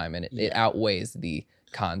period of time, and it outweighs the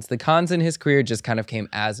cons. The cons in his career just kind of came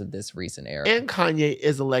as of this recent era. And Kanye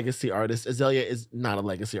is a legacy artist. Azalea is not a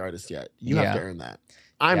legacy artist yet. You have to earn that.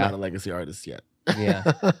 I'm not a legacy artist yet. Yeah.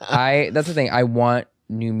 That's the thing. I want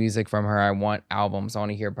new music from her. I want albums. I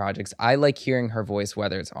want to hear projects. I like hearing her voice,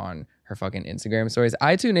 whether it's on her fucking Instagram stories.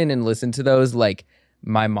 I tune in and listen to those like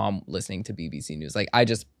my mom listening to BBC News. Like, I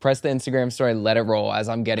just press the Instagram story, let it roll as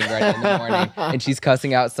I'm getting ready in the morning, and she's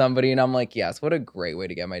cussing out somebody, and I'm like, yes, what a great way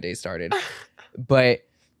to get my day started. But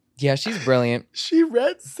yeah, she's brilliant. She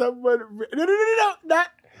read someone. No,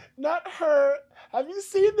 not her. Have you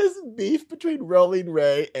seen this beef between Rolling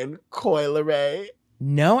Ray and Coil Ray?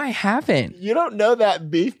 No, I haven't. You don't know that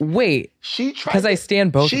beef? Wait, she tried because I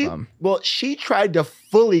stand both of them. Well, she tried to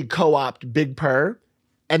fully co-opt Big Purr.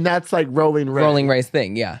 And that's like Rolling Ray. Rolling Ray's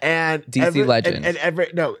thing, yeah. And DC legend.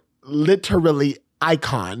 Literally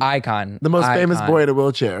icon. The most famous boy in a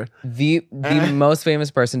wheelchair. The most famous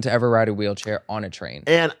person to ever ride a wheelchair on a train.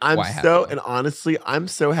 And honestly, I'm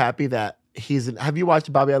so happy that have you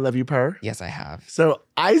watched Bobby I Love You Purr? Yes, I have. So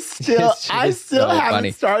I still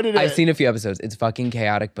haven't started it. I've seen a few episodes. It's fucking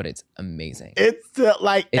chaotic, but it's amazing. It's still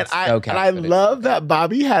like, and I love that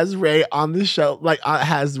Bobby has Ray on the show, like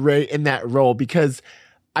has Ray in that role, because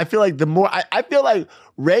I feel like I feel like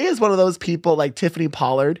Ray is one of those people like Tiffany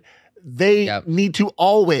Pollard. They need to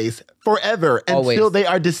forever, until they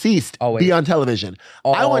are deceased, be on television.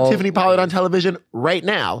 I want Tiffany Pollard on television right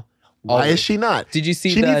now. Why is she not? Did you see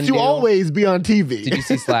she needs to always be on TV. Did you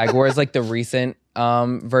see Slag Wars, like the recent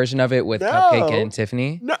version of it with Cupcake and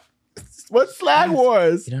Tiffany? No. What's Slag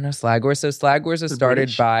Wars? You don't know Slag Wars? So Slag Wars was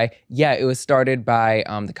started by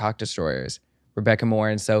the Cock Destroyers. Rebecca Moore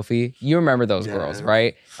and Sophie. You remember those girls,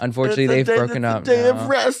 right? Unfortunately, they've broken up. It's a day of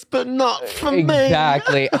rest, but not for me.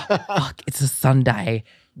 Exactly. Oh, fuck, it's a Sunday.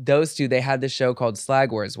 Those two, they had this show called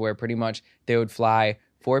Slag Wars, where pretty much they would fly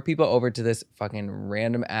 4 people over to this fucking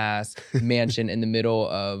random ass mansion in the middle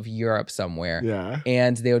of Europe somewhere. Yeah.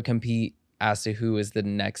 And they would compete as to who is the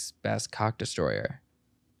next best cock destroyer.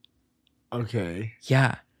 Okay.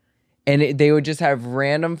 Yeah. And they would just have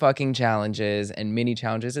random fucking challenges and mini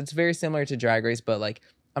challenges. It's very similar to Drag Race, but like,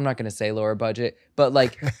 I'm not going to say lower budget, but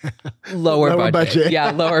like lower budget. Yeah,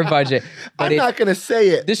 lower budget. But I'm not going to say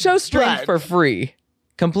it. The show streamed for free.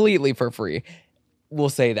 Completely for free. We'll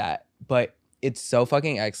say that. But it's so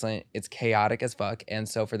fucking excellent. It's chaotic as fuck. And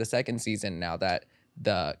so for the second season, now that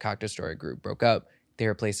the Cock Destroyer group broke up, they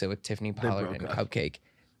replaced it with Tiffany Pollard and Cupcake.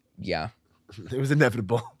 Yeah. It was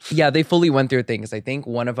inevitable. Yeah, they fully went through a thing, because I think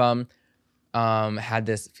one of them had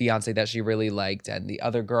this fiance that she really liked, and the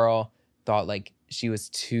other girl thought like she was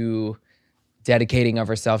too dedicating of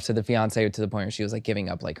herself to the fiance, to the point where she was like giving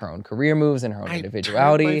up like her own career moves and her own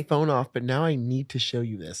individuality. I turned my phone off, but now I need to show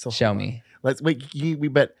you this. So show me. Let's wait.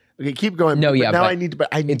 Okay, keep going. No, yeah, now I need to.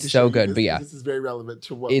 It's so good, this, but yeah, this is very relevant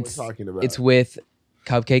to what we're talking about. It's with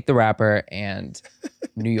Cupcake the rapper and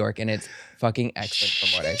New York, and it's fucking excellent from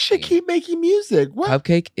what I've seen. She should keep making music. What?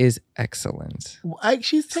 Cupcake is excellent.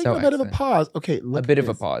 She's taking a bit of a pause. Okay, look. A bit of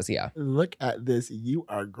a pause, yeah. Look at this. You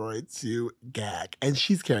are going to gag, and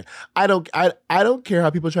she's caring. I don't care how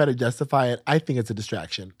people try to justify it. I think it's a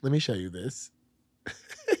distraction. Let me show you this.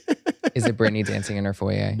 Is it Britney dancing in her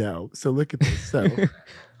foyer? No. So look at this.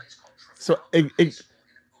 So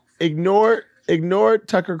ignore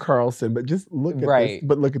Tucker Carlson, but just look at this.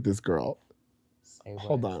 But look at this girl.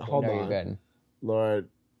 Hold on. You're good. Lord.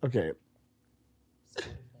 Okay.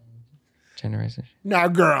 Generation. Now,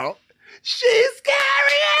 girl, she's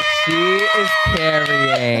carrying. She is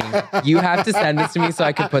carrying. You have to send this to me so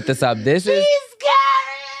I can put this up. She's carrying.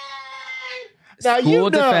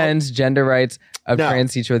 School defends gender rights of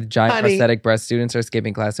trans teacher with giant prosthetic breast. Students are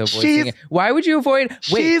escaping class to avoid seeing it. Why would you avoid?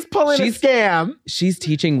 Wait, she's pulling a scam. She's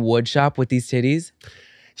teaching woodshop with these titties.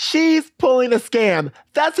 She's pulling a scam.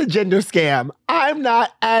 That's a gender scam. I'm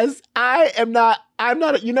not. That's a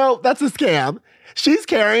scam. She's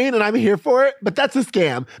carrying and I'm here for it, but that's a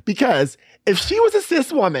scam, because if she was a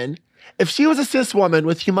cis woman with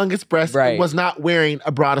humongous breasts and was not wearing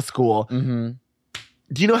a bra to school,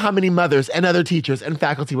 do you know how many mothers and other teachers and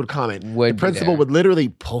faculty would comment? The principal would literally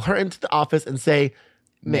pull her into the office and say,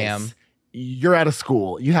 "Ma'am, you're out of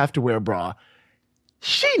school. You have to wear a bra."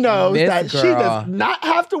 She knows that she does not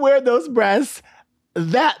have to wear those breasts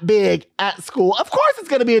that big at school. Of course it's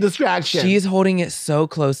going to be a distraction. She's holding it so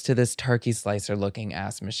close to this turkey slicer looking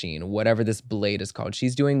ass machine, whatever this blade is called.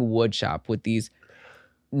 She's doing wood shop with these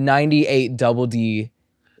 98 double D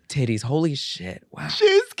titties. Holy shit. Wow.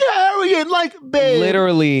 She's carrying, like, babe.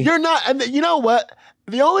 Literally. You're not, and you know what?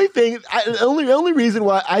 The only thing, the only reason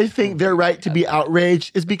why I think they're right to be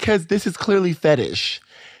outraged is because this is clearly fetish.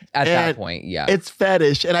 At that point, yeah. It's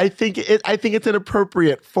fetish. And I think it's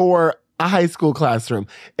inappropriate for a high school classroom.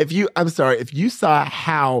 If you saw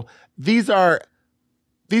how these are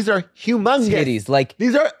humongous. Titties. Like,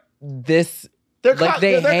 these are, they're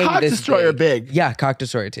they're cock destroyer big. Yeah, cock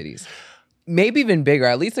destroyer titties. Maybe even bigger.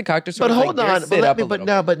 At least the cock destroyer. But hold on,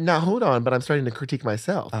 hold on. But I'm starting to critique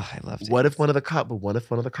myself. Oh, I love it. What if one of the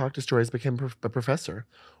cock destroyers became a professor?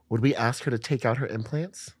 Would we ask her to take out her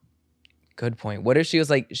implants? Good point. What if she was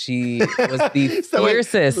the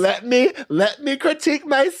fiercest? Let me critique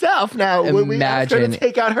myself now. Would we ask her to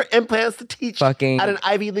take out her implants to teach at an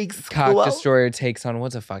Ivy League school? Cock destroyer takes on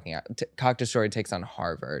cock destroyer takes on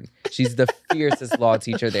Harvard. She's the fiercest law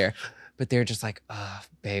teacher there. But they're just like,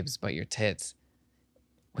 babes, but your tits.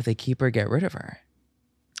 Would they keep her or get rid of her?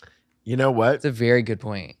 You know what? It's a very good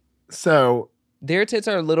point. So their tits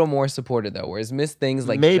are a little more supported though, whereas Miss Things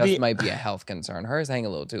just might be a health concern. Hers hang a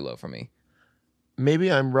little too low for me.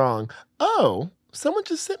 Maybe I'm wrong. Oh, someone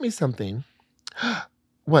just sent me something.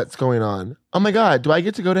 What's going on? Oh my God, do I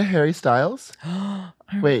get to go to Harry Styles?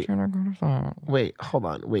 Wait, hold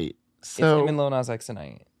on. Wait. So it's him and Lil Nas X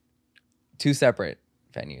tonight. 2 separate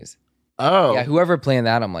venues. Oh. Yeah, whoever planned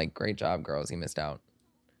that, I'm like, great job, girls. You missed out.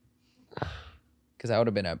 Because I would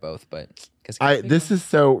have been at both, but this is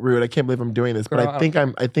so rude. I can't believe I'm doing this, but I think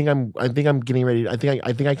I'm getting ready. I think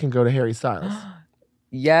I can go to Harry Styles.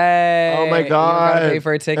 Yay! Oh my God! You gotta pay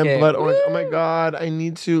for a ticket. And blood orange. Oh my God! I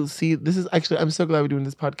need to see. This is actually. I'm so glad we're doing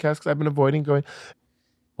this podcast because I've been avoiding going.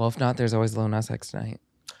 Well, if not, there's always Lil Nas X tonight.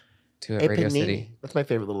 At Radio City. That's my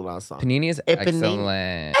favorite Lil Nas song. Panini is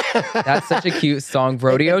excellent. That's such a cute song.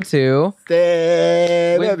 Rodeo 2.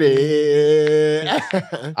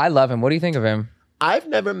 I love him. What do you think of him? I've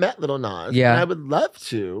never met Lil Nas. Yeah. And I would love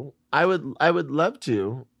to. I would love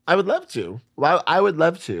to. Well, I would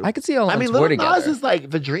love to. I could see all on tour Lil together. Nas is like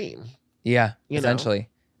the dream. Yeah, essentially.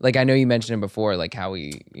 Like, I know you mentioned him before, like how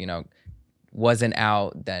he, wasn't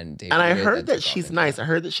out then. And I heard that she's nice. I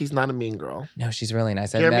heard that she's not a mean girl. No, she's really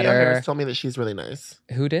nice. Jeremy O'Harris told me that she's really nice.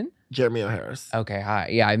 Who did? Jeremy O'Harris. Okay, hi.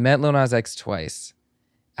 Yeah, I met Lil Nas X twice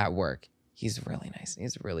at work. He's really nice.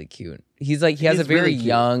 He's really cute. He has a very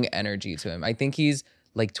young energy to him. I think he's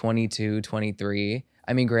like 22, 23.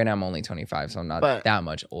 I mean, granted, I'm only 25, so I'm not that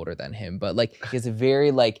much older than him. But like, he has a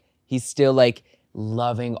very he's still like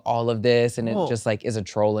loving all of this, and it just like is a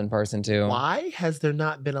troll in person too. Why has there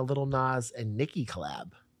not been a Lil Nas and Nicki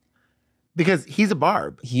collab? Because he's a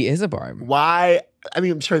barb. He is a barb. Why? I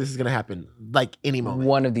mean, I'm sure this is gonna happen like any moment.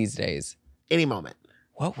 One of these days. Any moment.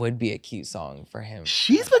 What would be a cute song for him?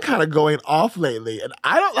 She's been kind of going off lately, and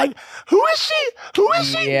I don't like. Who is she? Who is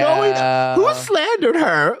she going? Who slandered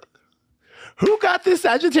her? Who got this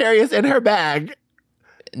Sagittarius in her bag?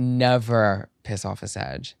 Never piss off a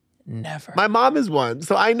Sag. Never. My mom is one,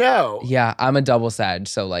 so I know. Yeah, I'm a double Sag,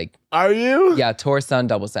 so like. Are you? Yeah, Taurus Sun,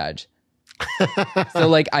 double Sag. So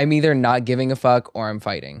like, I'm either not giving a fuck or I'm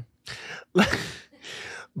fighting.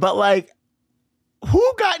 But like,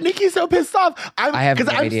 who got Nicki so pissed off? I have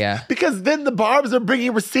no idea. Because then the barbs are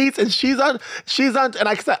bringing receipts, and she's on, and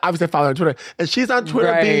I obviously follow her on Twitter, and she's on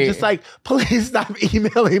Twitter being just like, please stop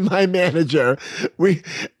emailing my manager. We've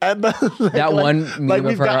got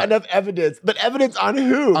enough evidence, but evidence on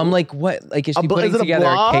who? I'm like, what? Like, is she putting together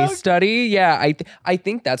a case study? Yeah, I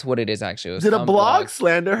think that's what it is actually. Did a blog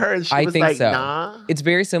slander her, and she was like, so. Nah? It's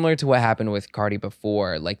very similar to what happened with Cardi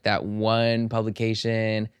before. Like that one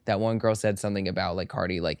publication, that one girl said something about like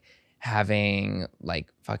Cardi like having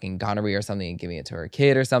like fucking gonorrhea or something and giving it to her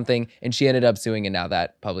kid or something, and she ended up suing, and now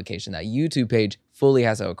that publication, that YouTube page fully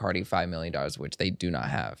has owed Cardi $5 million, which they do not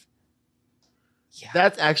have. Yeah.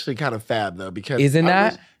 That's actually kind of fab though, because isn't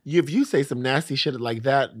that if you say some nasty shit like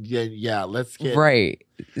that, yeah, let's get right.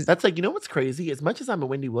 That's like, you know what's crazy? As much as I'm a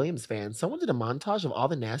Wendy Williams fan, someone did a montage of all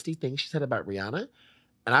the nasty things she said about Rihanna.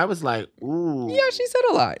 And I was like, ooh. Yeah, she said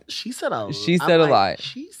a lot. She said a lot. She said a lot.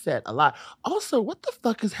 She said a lot. Also, what the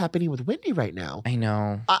fuck is happening with Wendy right now? I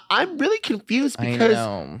know. I'm really confused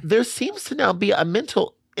because there seems to now be a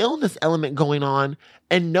mental illness element going on,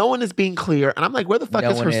 and no one is being clear. And I'm like, where the fuck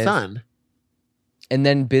is her son? And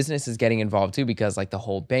then business is getting involved too, because like the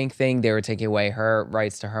whole bank thing, they were taking away her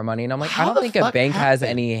rights to her money. And I'm like, I don't think a bank has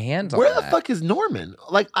any hands on that. Where the fuck is Norman?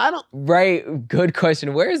 Like, I don't. Right. Good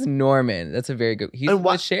question. Where is Norman? That's a very good. He's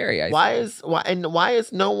with Sherry. Why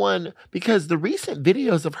is no one? Because the recent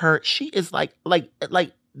videos of her, she is like,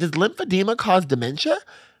 does lymphedema cause dementia?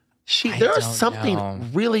 There is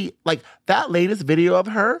something really like that latest video of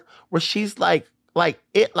her where she's where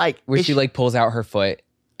she like pulls out her foot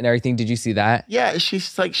and everything. Did you see that? Yeah,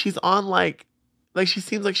 she's on like she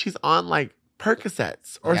seems like she's on like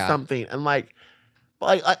Percocets or something, and like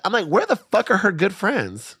I'm like, where the fuck are her good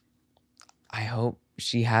friends? I hope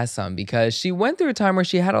she has some, because she went through a time where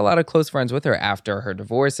she had a lot of close friends with her after her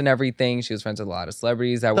divorce and everything. She was friends with a lot of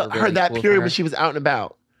celebrities that were really that cool period when she was out and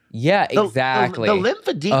about. Yeah, exactly. The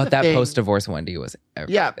lymphedema that thing, post-divorce Wendy was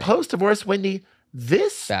everything. Yeah, post-divorce Wendy.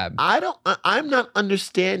 This Fab. I'm not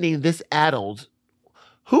understanding this addled.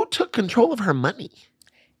 Who took control of her money?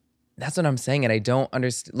 That's what I'm saying, and I don't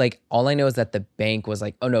understand. Like, all I know is that the bank was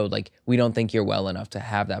like, "Oh no, like we don't think you're well enough to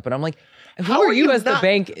have that." But I'm like, who are you as the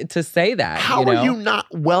bank to say that? How are you not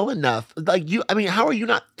well enough? Like how are you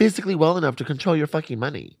not physically well enough to control your fucking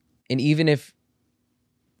money? And even if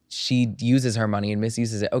she uses her money and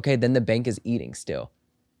misuses it, okay, then the bank is eating still.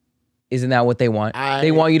 Isn't that what they want?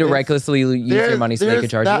 They want you to recklessly use your money so they can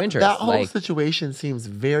charge you interest. That whole situation seems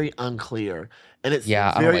very unclear. And it's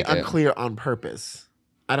very unclear on purpose.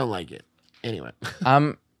 I don't like it. Anyway.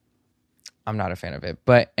 I'm not a fan of it.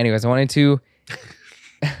 But anyways, I wanted to...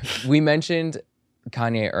 We mentioned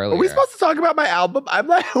Kanye earlier. Are we supposed to talk about my album? I'm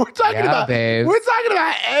like, we're talking about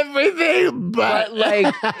everything, but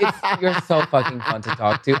like, you're so fucking fun to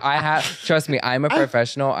talk to. Trust me, I'm a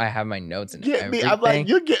professional. I have my notes and everything. I'm like,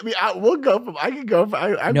 you get me out. I can go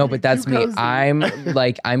for. No, but that's me.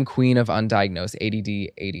 I'm queen of undiagnosed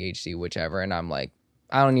ADD, ADHD, whichever. And I'm like,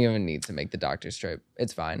 I don't even need to make the doctor's trip.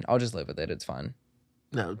 It's fine. I'll just live with it. It's fun.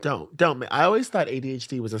 No, don't. I always thought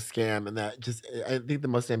ADHD was a scam, and I think the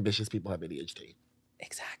most ambitious people have ADHD.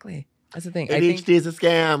 Exactly. That's the thing. ADHD is a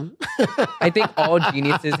scam. I think all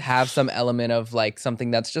geniuses have some element of like something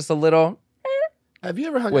that's just a little. Have you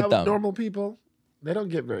ever hung out with normal people? They don't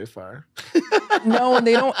get very far. No, and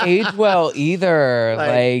they don't age well either.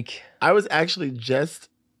 Like I was actually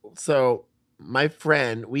my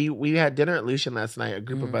friend, we had dinner at Lucian last night, a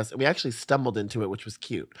group of us, and we actually stumbled into it, which was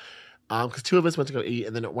cute. Because two of us went to go eat,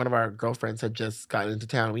 and then one of our girlfriends had just gotten into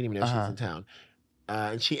town. We didn't even know she was in town.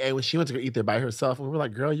 And when she went to go eat there by herself, and we were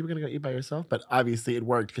like, girl, you were going to go eat by yourself? But obviously it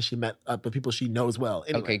worked because she met up with people she knows well.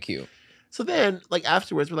 Anyway. Okay, cute. So then, like,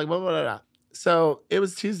 afterwards, we're like, blah, blah, blah, blah. So it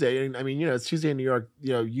was Tuesday. And I mean, it's Tuesday in New York.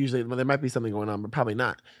 Usually, there might be something going on, but probably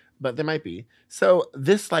not. But there might be. So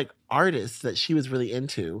this, like, artist that she was really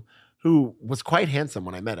into, who was quite handsome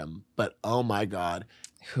when I met him, but oh my God.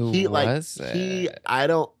 Who was it? I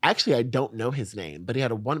don't know his name, but he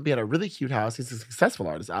had a really cute house. He's a successful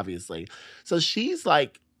artist, obviously. So she's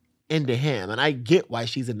like into him, and I get why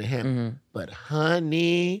she's into him. Mm-hmm. But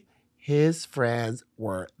honey, his friends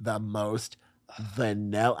were the most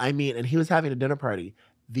vanilla. I mean, and he was having a dinner party.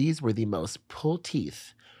 These were the most pull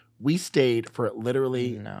teeth. We stayed for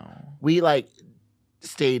literally. We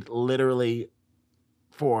stayed literally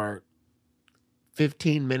for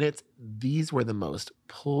 15 minutes. These were the most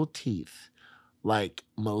pull teeth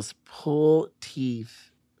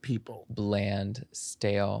people. Bland,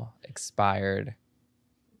 stale, expired.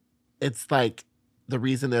 It's like the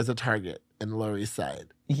reason there's a Target in the Lower East Side.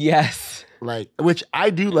 Yes. Which I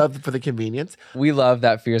do love for the convenience. We love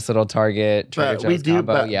that fierce little Target. But we do,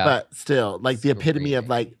 combo. But still, like the epitome of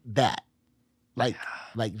like that. Like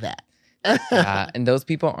that. Yeah, and those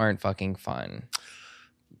people aren't fucking fun.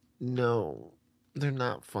 No. They're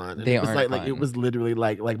not fun. And they aren't fun. Like it was literally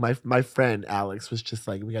like my friend Alex was just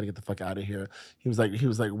like, we got to get the fuck out of here. He was like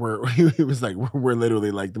we're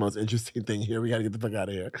literally like the most interesting thing here. We got to get the fuck out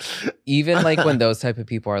of here. Even like when those type of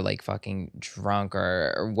people are like fucking drunk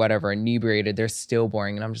or whatever, inebriated, they're still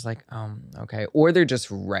boring. And I'm just like, okay. Or they're just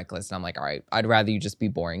reckless. And I'm like, all right, I'd rather you just be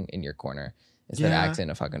boring in your corner instead of acting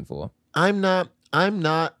a fucking fool. I'm not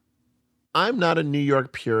a New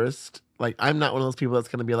York purist. Like, I'm not one of those people that's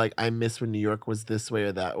going to be like, I miss when New York was this way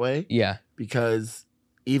or that way. Yeah. Because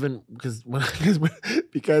when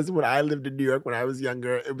I lived in New York when I was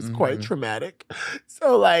younger, it was quite traumatic.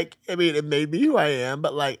 So, like, I mean, it made me who I am,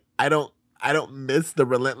 but like, I don't miss the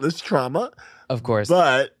relentless trauma. Of course.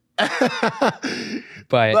 But and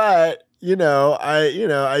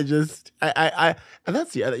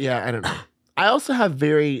that's the other, I don't know. I also have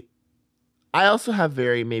very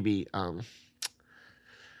maybe,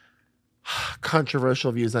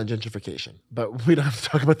 controversial views on gentrification, but we don't have to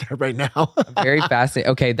talk about that right now. Very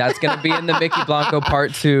fascinating. Okay, that's going to be in the Mykki Blanco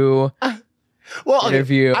part 2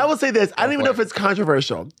 interview. I will say this. I don't even know if it's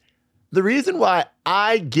controversial. The reason why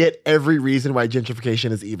I get every reason why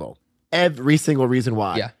gentrification is evil. Every single reason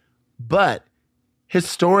why. Yeah. But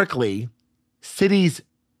historically, cities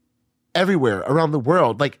everywhere around the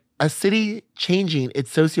world, like a city changing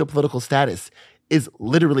its socio-political status is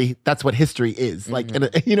literally, that's what history is. Like,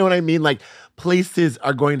 you know what I mean? Like, places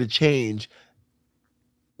are going to change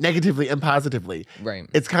negatively and positively. Right.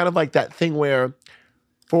 It's kind of like that thing where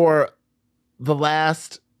for the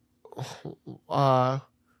last,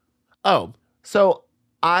 so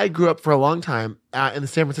I grew up for a long time in the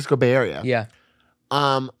San Francisco Bay Area. Yeah.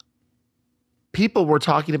 People were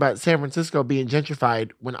talking about San Francisco being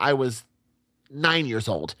gentrified when I was 9 years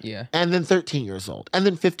old. Yeah. And then 13 years old. And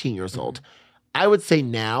then 15 years old. I would say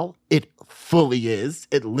now it fully is.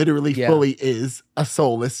 It literally fully is a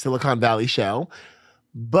soulless Silicon Valley shell.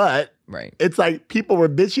 But it's like people were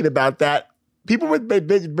bitching about that. People were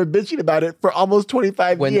bitching about it for almost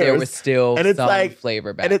 25 when years. When there was still and it's some like,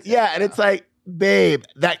 flavor back and it's, and it's like, babe,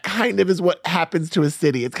 that kind of is what happens to a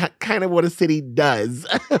city. It's kind of what a city does.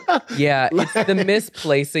 Yeah, it's the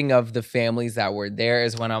misplacing of the families that were there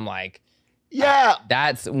is when I'm like,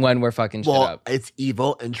 that's when we're fucking shit up. It's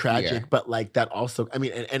evil and tragic, but like that also, I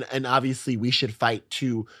mean, and obviously we should fight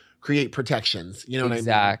to create protections. You know what I mean?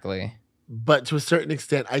 Exactly. But to a certain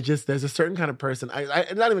extent, there's a certain kind of person,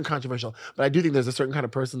 it's not even controversial, but I do think there's a certain kind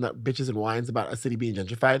of person that bitches and whines about a city being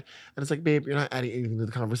gentrified. And it's like, babe, you're not adding anything to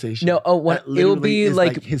the conversation. No, it'll be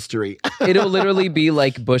like history. It'll literally be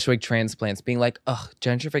like Bushwick transplants being like, ugh,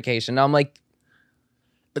 gentrification. And I'm like,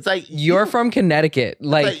 it's like, you're from Connecticut.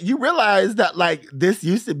 Like you realize that like this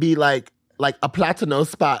used to be like a Platano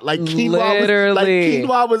spot. Like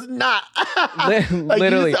quinoa was not. Like literally.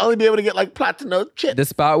 You used to only be able to get like Platano chips. The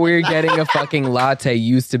spot where you're getting a fucking latte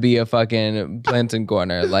used to be a fucking plantain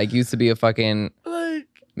corner. Like used to be a fucking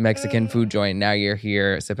Mexican food joint. Now you're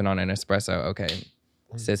here sipping on an espresso. Okay,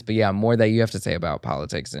 sis. But yeah, more that you have to say about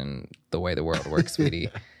politics and the way the world works, sweetie.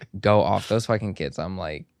 Go off. Those fucking kids. I'm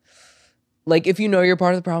like if you know you're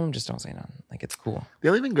part of the problem, just don't say nothing. Like it's cool. The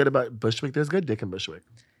only thing good about Bushwick, there's good dick in Bushwick.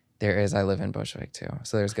 There is. I live in Bushwick too,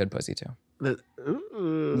 so there's good pussy too.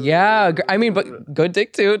 Ooh. Yeah, I mean, but good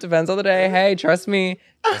dick too. Depends on the day. Hey, trust me,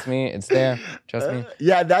 it's there. Trust me.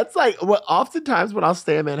 Yeah, that's like what. Oftentimes when I'll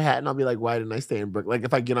stay in Manhattan, I'll be like, "Why didn't I stay in Brooklyn?" Like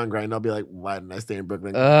if I get on Grindr, I'll be like, "Why didn't I stay in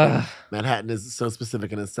Brooklyn?" Manhattan is so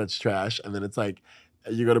specific and it's such trash. And then it's like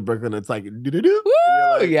you go to Brooklyn, it's like doo doo doo.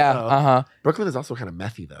 Like, yeah, Brooklyn is also kind of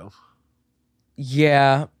methy though.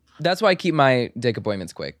 Yeah, that's why I keep my dick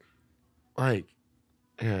appointments quick. Like.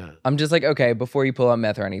 Yeah. I'm just like, okay, before you pull out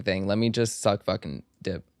meth or anything, let me just suck fucking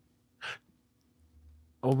dip.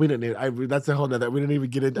 Oh, we didn't need. That's a whole nother. We didn't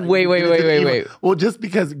even get into. Wait. Well, just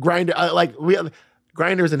because Grindr,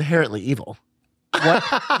 Grindr is inherently evil. What?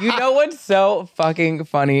 You know what's so fucking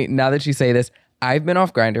funny? Now that you say this, I've been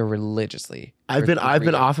off Grindr religiously. I've been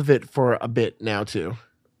off of it for a bit now too.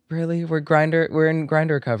 Really? We're in Grindr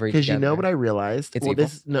recovery. Because you know what I realized? It's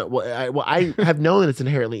evil. I have known that it's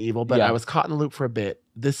inherently evil, but I was caught in the loop for a bit.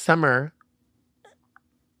 This summer,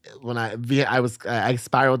 when I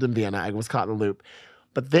spiraled in Vienna, I was caught in the loop.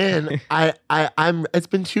 But then it's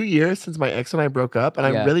been 2 years since my ex and I broke up, and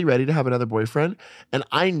I'm really ready to have another boyfriend. And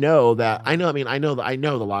I know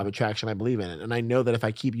the law of attraction. I believe in it. And I know that if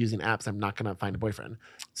I keep using apps, I'm not going to find a boyfriend.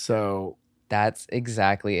 So that's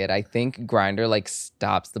exactly it. I think Grindr like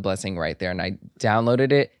stops the blessing right there. And I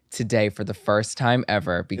downloaded it today for the first time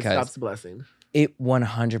ever because it stops the blessing. It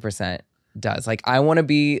 100% does. Like I want to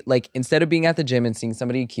be like, instead of being at the gym and seeing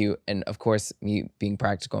somebody cute, and of course me being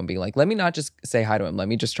practical and being like, let me not just say hi to him. Let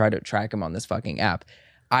me just try to track him on this fucking app.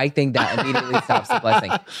 I think that immediately stops the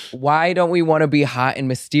blessing. Why don't we want to be hot and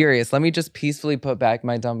mysterious? Let me just peacefully put back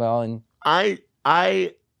my dumbbell and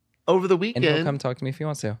over the weekend. And he'll come talk to me if he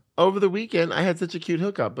wants to. Over the weekend, I had such a cute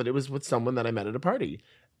hookup, but it was with someone that I met at a party.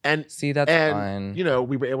 And see, that's fine. You know,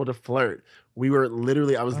 we were able to flirt. I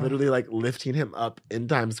was literally like lifting him up in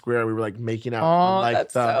Times Square. We were like making out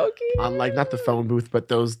on like not the phone booth, but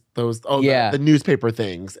the newspaper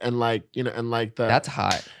things. And like, you know, and like that's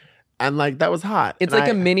hot. And like that was hot. It's like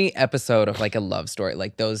a mini episode of like a love story,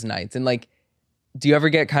 like those nights. And like, do you ever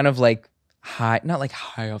get kind of like high, not like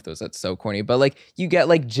high off those, that's so corny, but like you get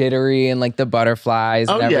like jittery and like the butterflies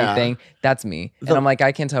and everything. Yeah. That's me. And I'm like,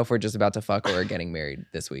 I can tell if we're just about to fuck or getting married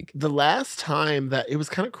this week. The last time that it was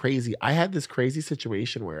kind of crazy, I had this crazy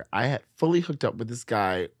situation where I had fully hooked up with this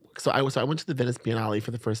guy. So I went to the Venice Biennale for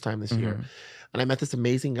the first time this year. And I met this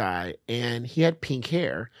amazing guy, and he had pink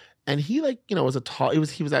hair. And he like, was a tall,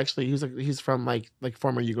 he's from like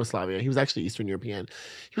former Yugoslavia. He was actually Eastern European.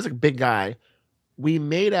 He was like a big guy. We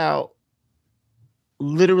made out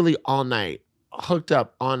literally all night, hooked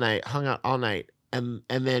up all night, hung out all night. And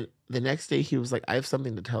then the next day he was like, I have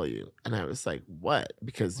something to tell you. And I was like, what?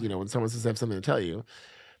 Because, when someone says I have something to tell you.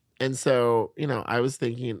 And so, I was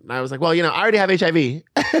thinking, I was like, well, I already have HIV.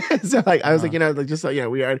 So like, I was like, just so,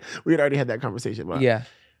 we had already had that conversation. But, Yeah.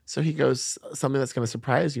 So he goes, something that's going to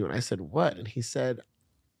surprise you. And I said, what? And he said,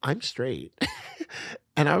 I'm straight.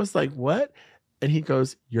 And I was like, what? And he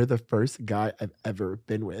goes, you're the first guy I've ever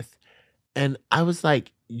been with. And I was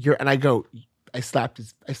like, I go,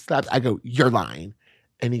 you're lying.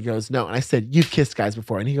 And he goes, no. And I said, you've kissed guys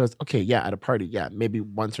before. And he goes, okay, yeah, at a party. Yeah, maybe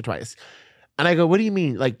once or twice. And I go, what do you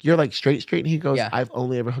mean? Like, you're like straight? And he goes, I've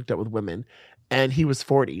only ever hooked up with women. And he was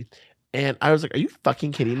 40. And I was like, are you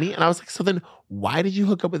fucking kidding me? And I was like, so then why did you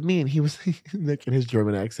hook up with me? And he was like, in his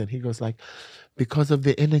German accent, he goes like, because of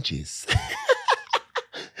the energies.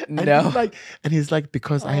 No. And he's like,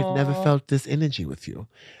 because I have never felt this energy with you.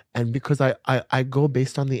 And because I go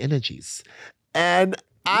based on the energies. And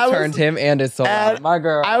I turned him and his soul out. My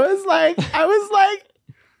girl. I was like,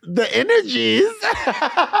 the energies.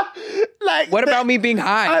 What about me being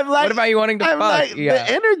high? What about you wanting to fuck? Like,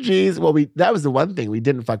 the energies. Well, that was the one thing we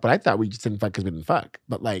didn't fuck, but I thought we just didn't fuck because we didn't fuck.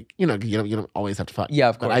 But like, you don't always have to fuck. Yeah,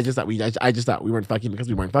 of course. But I just thought we weren't fucking because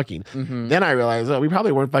we weren't fucking. Mm-hmm. Then I realized, we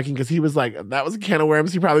probably weren't fucking because he was like, that was a can of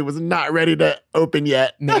worms. He probably was not ready to open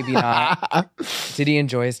yet. Maybe not. Did he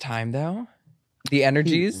enjoy his time though? The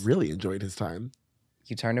energies? He really enjoyed his time.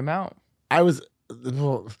 You turned him out. I was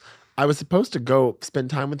supposed to go spend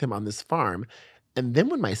time with him on this farm. And then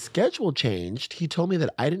when my schedule changed, he told me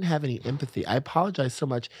that I didn't have any empathy. I apologized so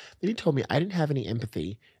much that he told me I didn't have any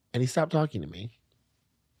empathy. And he stopped talking to me.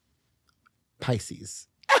 Pisces.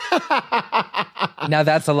 Now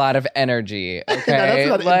that's a lot of energy. Okay. That's a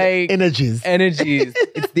lot of energies. Energies.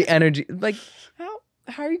 It's the energy. Like,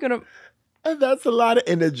 how are you going to... And that's a lot of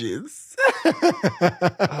energies.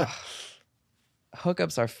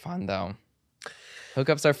 Hookups are fun though.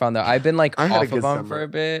 I've been like off of them for a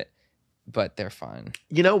bit, but they're fun.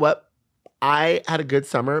 You know what? I had a good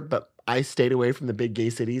summer, but I stayed away from the big gay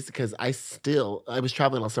cities because I was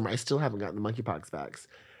traveling all summer. I still haven't gotten the monkeypox vax.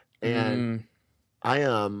 And I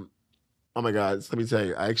oh my God, so let me tell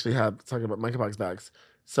you, I actually have talking about monkeypox vax.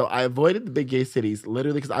 So I avoided the big gay cities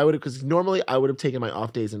literally because normally I would have taken my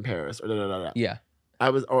off days in Paris or Yeah. I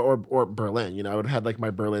was or Berlin, I would have had like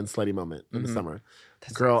my Berlin slutty moment in the summer.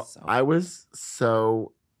 Girl,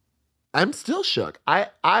 I'm still shook. I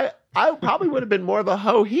probably would have been more of a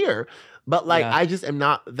hoe here, but like I just am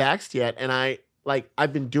not vaxxed yet, and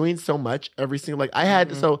I've been doing so much every single I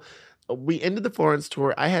had so we ended the Florence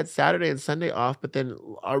tour. I had Saturday and Sunday off, but then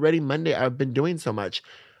already Monday I've been doing so much.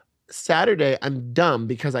 Saturday I'm dumb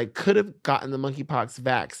because I could have gotten the monkeypox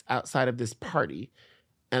vax outside of this party.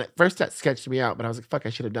 And at first that sketched me out, but I was like, fuck, I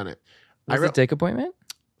should have done it. Was it a dick appointment?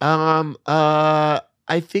 I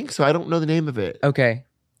think so. I don't know the name of it. Okay.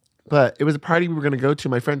 But it was a party we were going to go to.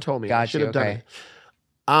 My friend told me. Gotcha, I should have done it.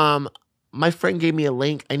 My friend gave me a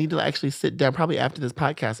link. I need to actually sit down. Probably after this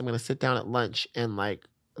podcast, I'm going to sit down at lunch and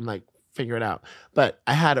figure it out. But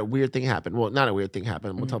I had a weird thing happen. Well, not a weird thing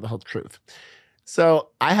happen. We'll tell the whole truth.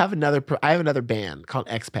 So I have another band called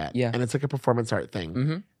Expat. Yeah. And it's like a performance art thing.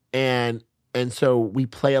 Mm-hmm. And so we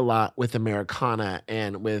play a lot with Americana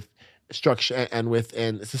and with structure and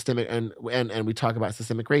systemic and we talk about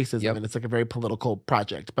systemic racism and it's like a very political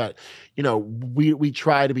project. But we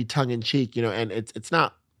try to be tongue in cheek, and it's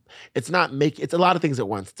a lot of things at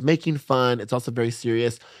once. It's making fun. It's also very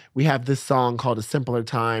serious. We have this song called A Simpler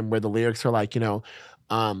Time where the lyrics are like, and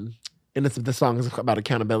the song is about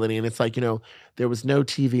accountability, and it's like, there was no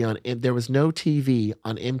TV on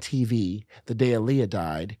MTV the day Aaliyah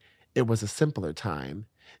died. It was a simpler time.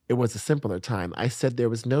 It was a simpler time. I said there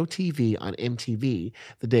was no TV on MTV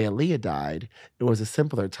the day Aaliyah died. It was a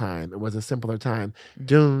simpler time. It was a simpler time.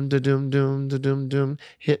 Doom, da doom, doom, da doom, doom.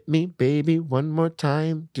 Hit me, baby, one more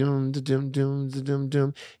time. Doom, da doom, doom, da doom,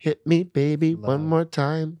 doom. Hit me, baby, one more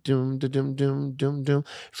time. Doom, da doom, doom, doom, doom.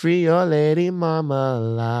 Free your lady mama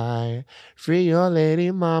alive. Free your lady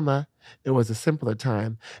mama. It was a simpler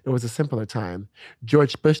time. It was a simpler time.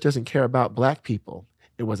 George Bush doesn't care about black people.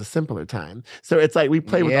 It was a simpler time. So it's like we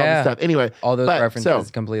play with all this stuff. Anyway, all those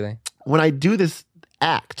references completely. When I do this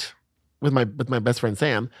act with my best friend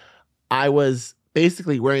Sam, I was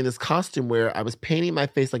basically wearing this costume where I was painting my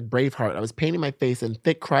face like Braveheart. I was painting my face in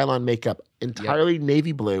thick Krylon makeup, entirely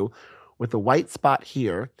navy blue, with a white spot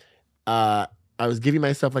here. I was giving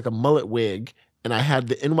myself like a mullet wig, and I had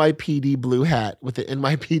the NYPD blue hat with the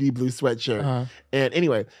NYPD blue sweatshirt. And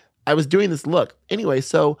anyway, I was doing this look. Anyway,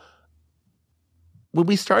 so when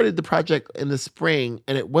we started the project in the spring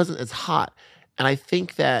and it wasn't as hot, and I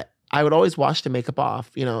think that I would always wash the makeup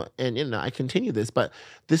off, and I continue this, but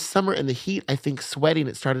this summer in the heat, I think sweating,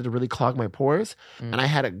 it started to really clog my pores. And I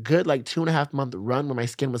had a good 2.5 month run where my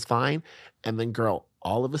skin was fine. And then girl,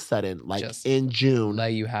 all of a sudden, Just in June,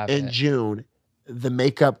 let you have it. the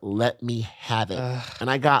makeup let me have it. Ugh. And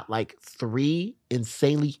I got 3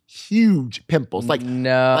 insanely huge pimples. No.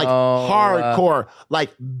 Hardcore,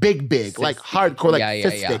 big, hardcore, Yeah,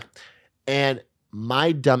 fist stick. And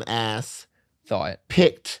my dumb ass thought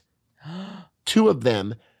picked 2 of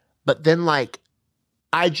them, but then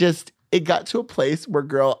it got to a place where,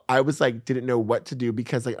 girl, I was didn't know what to do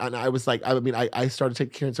because and I was I started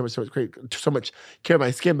taking so much care of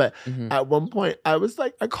my skin, but at one point I was I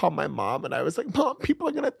called my mom and I was like, Mom, people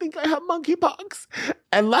are gonna think I have monkeypox,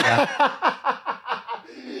 and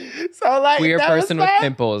so queer person with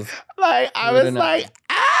pimples. I was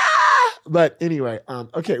ah. But anyway,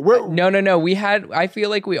 okay, no. I feel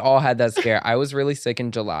like we all had that scare. I was really sick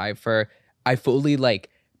in July I fully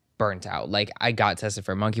burnt out. I got tested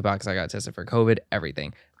for monkeypox, I got tested for COVID,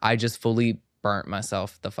 everything. I just fully burnt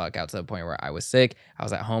myself the fuck out to the point where I was sick. I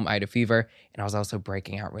was at home, I had a fever, and I was also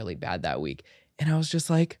breaking out really bad that week. And I was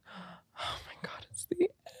just like, oh my God, it's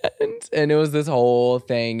the end. And it was this whole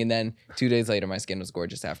thing. And then 2 days later, my skin was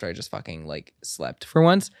gorgeous after I just fucking slept for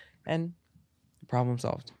once. And problem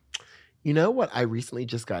solved. You know what I recently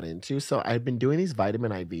just got into? So I've been doing these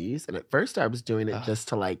vitamin IVs, and at first I was doing it just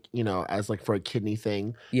to as for a kidney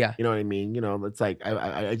thing. Yeah. You know what I mean? It's I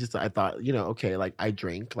thought, okay, I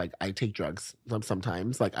drink, I take drugs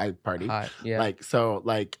sometimes, I party. Hot, yeah.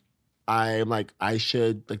 I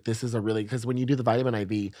should, this is a really, because when you do the vitamin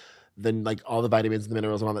IV, then all the vitamins and the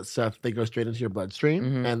minerals and all that stuff, they go straight into your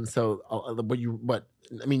bloodstream. And so you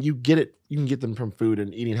get it, you can get them from food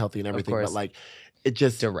and eating healthy and everything, but it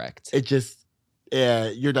just direct. It just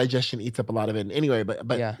your digestion eats up a lot of it anyway.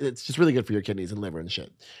 But yeah. It's just really good for your kidneys and liver and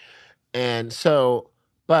shit. And so,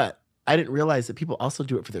 but I didn't realize that people also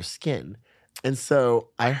do it for their skin. And so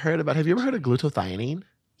I heard about. Have you ever heard of glutathione?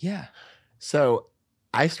 Yeah. So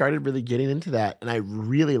I started really getting into that, and I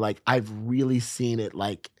really I've really seen it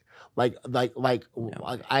I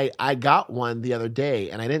got one the other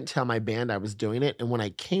day, and I didn't tell my band I was doing it. And when I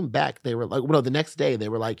came back, they were the next day they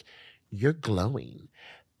were like, "You're glowing,"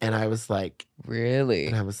 and I was like, "Really?"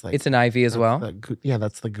 And I was like, "It's an IV as well."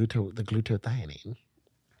 That's the glutathione.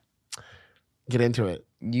 Get into it.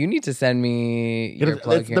 You need to send me your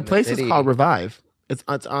plug. The place is called Revive. It's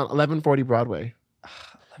on 1140 Broadway.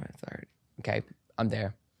 11:30. Okay, I'm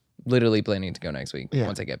there. Literally planning to go next week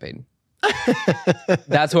once I get paid.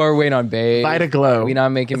 That's what we're waiting on, babe. Vitaglow. We not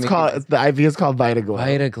making the IV is called Vitaglow.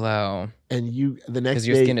 Vitaglow. And the next because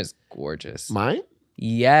your skin is gorgeous. Mine?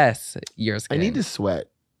 Yes, your skin. I need to sweat.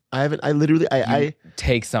 I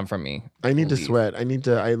take some from me. I need to sweat. I need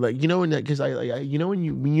to.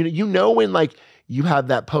 When you have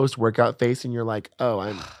that post workout face and you're like, oh,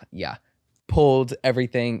 I'm yeah, pulled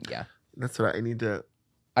everything. Yeah, that's what I need to.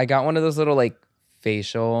 I got one of those little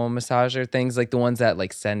facial massager things, the ones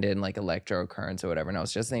that send in electro currents or whatever. And I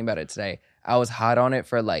was just thinking about it today. I was hot on it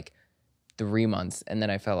for 3 months, and then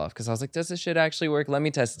I fell off because I was like, does this shit actually work? Let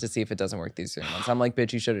me test it to see if it doesn't work these 3 months. I'm like,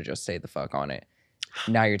 bitch, you should have just stayed the fuck on it.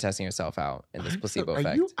 Now you're testing yourself out in this placebo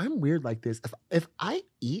effect. I'm weird like this. If I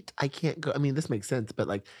eat, I can't go. I mean, this makes sense, but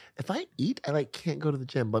if I eat, I can't go to the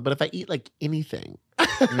gym. But if I eat anything, I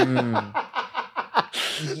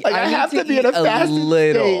have to be in a fasted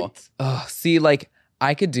state. Oh, see,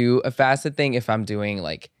 I could do a fasted thing if I'm doing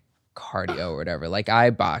cardio or whatever. I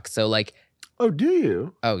box, so oh, do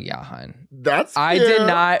you? Oh yeah, hon. That's I did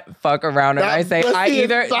not fuck around and I say I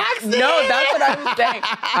either boxing. No, that's what I'm saying.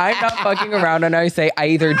 I'm not fucking around and I say I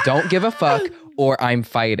either don't give a fuck or I'm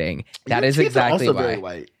fighting. That is exactly also why. Very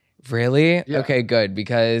white. Really? Yeah. Okay, good.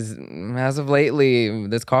 Because as of lately,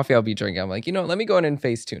 this coffee I'll be drinking, I'm like, let me go in and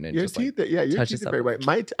face tune it. Your teeth, your teeth are very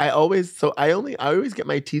white. I always get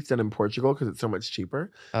my teeth done in Portugal because it's so much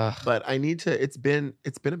cheaper. But I need to. It's been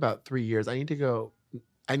about 3 years. I need to go.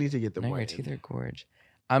 I need to get them white. Your teeth are gorgeous.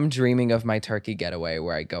 I'm dreaming of my Turkey getaway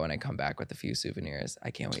where I go and I come back with a few souvenirs.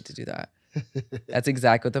 I can't wait to do that. That's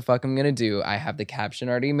exactly what the fuck I'm gonna do. I have the caption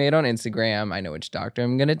already made on Instagram. I know which doctor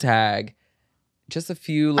I'm gonna tag. Just a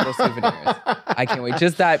few little souvenirs. I can't wait.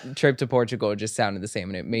 Just that trip to Portugal just sounded the same,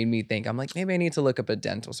 and it made me think. I'm like, maybe I need to look up a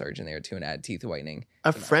dental surgeon there too and add teeth whitening.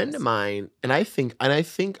 A friend of mine, and I think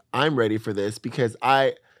I'm ready for this because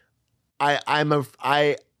I'm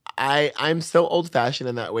so old fashioned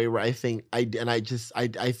in that way where I think I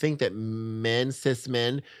think that cis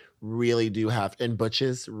men really do have, and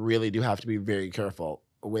butches really do have to be very careful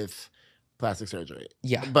with plastic surgery.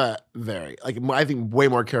 Yeah. But very. Like, I think way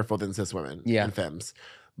more careful than cis women and femmes.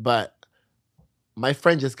 But my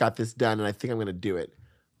friend just got this done, and I think I'm going to do it.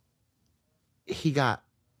 He got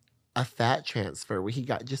a fat transfer where he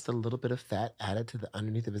got just a little bit of fat added to the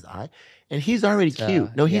underneath of his eye, and he's already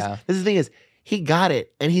cute. No, this is the thing is, he got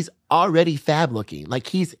it, and he's already fab looking. Like,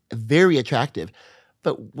 he's very attractive.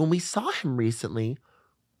 But when we saw him recently,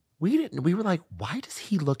 we were like, why does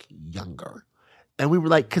he look younger? And we were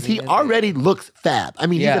like, because he already looks fab. I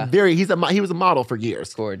mean, he was a model for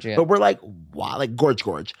years. Gorge, yeah. But we're like, wow, like gorge.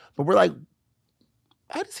 But we're like,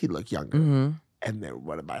 why does he look younger? Mm-hmm. And then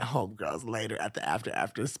one of my homegirls later at the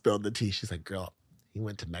after spilled the tea. She's like, girl, he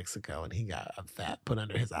went to Mexico and he got a fat put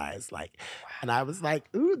under his eyes. Like, and I was like,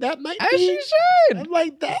 ooh, that might be. As she should. I'm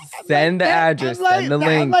like, that. Send the address, send the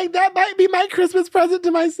link. I'm like, that might be my Christmas present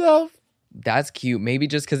to myself. That's cute. Maybe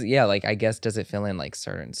just because, like, I guess, does it fill in, like,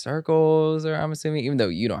 certain circles, or I'm assuming, even though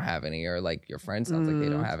you don't have any, or, like, your friend sounds like they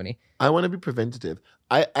don't have any. I want to be preventative.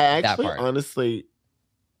 I actually, honestly,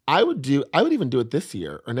 I would even do it this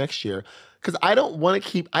year or next year, because I don't want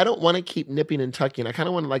to keep nipping and tucking. I kind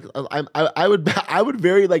of want to, like, I would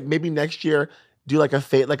very, like, maybe next year do, like, a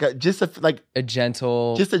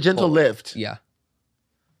gentle lift. Yeah.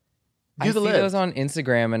 I see those on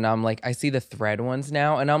Instagram, and I'm like, I see the thread ones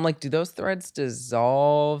now, and I'm like, do those threads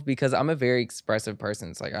dissolve? Because I'm a very expressive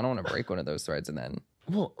person. It's like, I don't want to break one of those threads and then.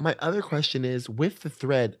 Well, my other question is, with the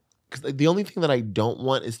thread, because the only thing that I don't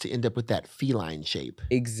want is to end up with that feline shape.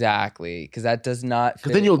 Exactly, because that does not fit.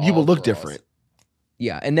 Because then you will look different.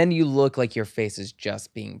 Yeah, and then you look like your face is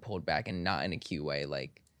just being pulled back and not in a cute way,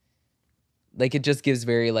 like it just gives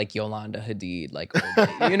very, like, Yolanda Hadid, like,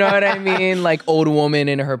 you know what I mean? Like, old woman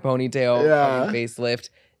in her ponytail, facelift,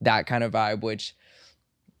 that kind of vibe, which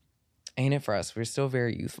ain't it for us. We're still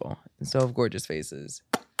very youthful and still have gorgeous faces.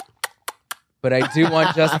 But I do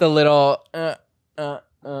want just a little, a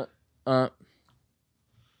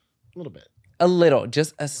little bit. A little,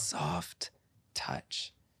 just a soft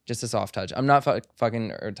touch. Just a soft touch. I'm not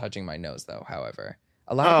fucking or touching my nose, though, however.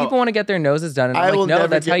 A lot of people want to get their noses done, and I'm like, no,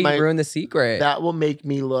 that's how you ruin the secret. That will make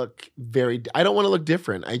me look I don't want to look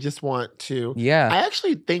different. I just want to. Yeah. I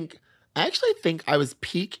actually think I was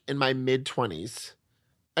peak in my mid-20s.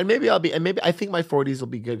 And maybe I think my 40s will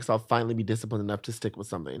be good because I'll finally be disciplined enough to stick with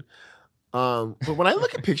something. But when I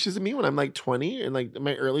look at pictures of me when I'm like 20 and like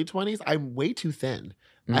my early 20s, I'm way too thin.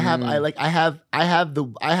 I have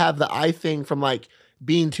the eye thing from, like,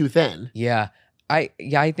 being too thin. Yeah.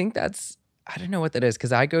 I think that's, I don't know what that is,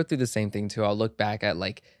 because I go through the same thing too. I'll look back at,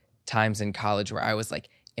 like, times in college where I was, like,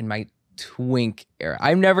 in my twink era.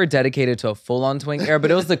 I'm never dedicated to a full-on twink era,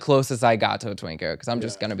 but it was the closest I got to a twink era, because I'm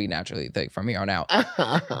just going to be naturally thick from here on out.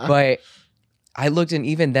 But I looked, and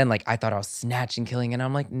even then, like, I thought I was snatching, killing, and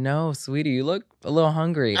I'm like, no, sweetie, you look a little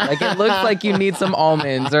hungry. Like, it looks like you need some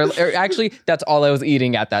almonds, or actually, that's all I was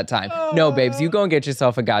eating at that time. No, babes, you go and get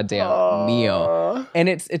yourself a goddamn meal. And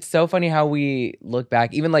it's so funny how we look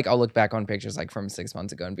back, even, like, I'll look back on pictures, like, from 6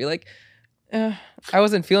 months ago and be like, I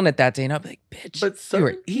wasn't feeling it that day, and I'll be like, bitch, but you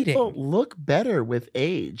were eating. People look better with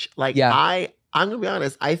age. Like, I'm gonna be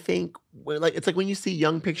honest, I think, it's like when you see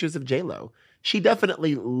young pictures of J-Lo. She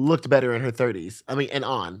definitely looked better in her 30s. I mean, and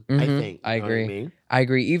on, I think. I agree. I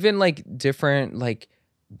agree. Even, like, different, like,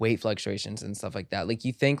 weight fluctuations and stuff like that. Like,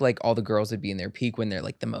 you think, like, all the girls would be in their peak when they're,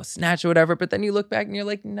 like, the most snatched or whatever, but then you look back and you're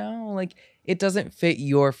like, no, like, it doesn't fit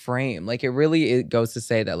your frame. Like, it goes to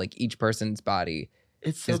say that, like, each person's body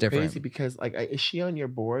is different. It's so crazy because, like, is she on your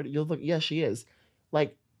board? You'll look, yeah, she is.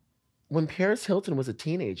 Like, when Paris Hilton was a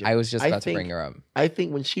teenager. I was just about to bring her up. I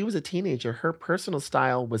think when she was a teenager, her personal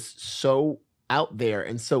style was so out there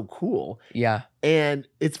and so cool. Yeah. And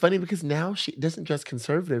it's funny because now she doesn't dress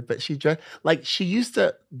conservative, but she used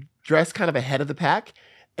to dress kind of ahead of the pack.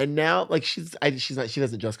 And now, like, she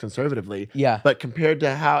doesn't dress conservatively. Yeah. But compared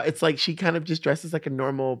to how it's like she kind of just dresses like a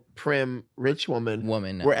normal prim rich woman.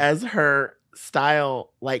 Whereas her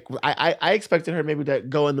style, like, I expected her maybe to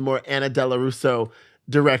go in the more Anna Della Russo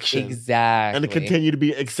direction. Exactly. And to continue to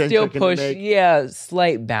be eccentric. Still push,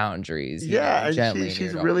 slight boundaries. Yeah, and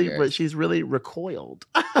she's really recoiled.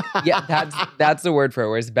 Yeah, that's the word for it.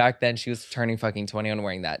 Whereas back then she was turning fucking 21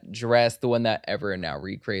 wearing that dress, the one that Ever now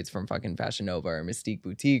recreates from fucking Fashion Nova or Mystique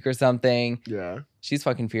Boutique or something. Yeah. She's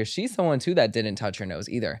fucking fierce. She's someone too that didn't touch her nose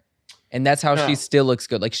either. And that's how she still looks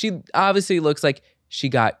good. Like, she obviously looks like she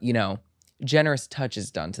got, generous touches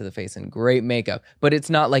done to the face and great makeup, but it's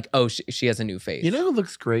not like, oh, she has a new face. You know who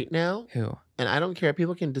looks great now? Who? And I don't care.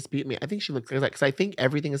 People can dispute me. I think she looks great because I think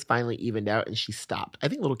everything is finally evened out and she stopped. I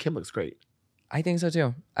think Little Kim looks great. I think so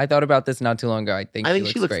too. I thought about this not too long ago. I think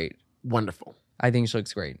she looks great. Wonderful. I think she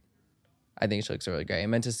looks great. I think she looks really great. I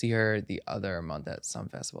meant to see her the other month at some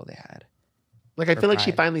festival they had. Like, I For feel like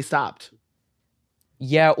she Pride. finally stopped.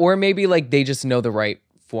 Yeah, or maybe like they just know the right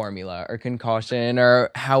formula or concoction or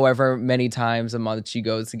however many times a month she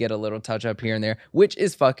goes to get a little touch up here and there, which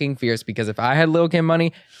is fucking fierce because if I had Lil' Kim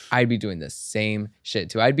money, I'd be doing the same shit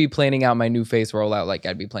too. I'd be planning out my new face rollout like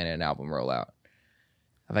I'd be planning an album rollout.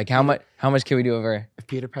 I'm like, how much can we do over? If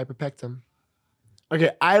Peter Piper pecked him.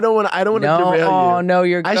 Okay, I don't want to No, derail you. oh no,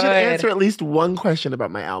 you're good. I should answer at least one question about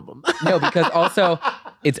my album. No, because also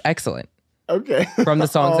it's excellent. Okay. From the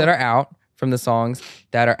songs that are out,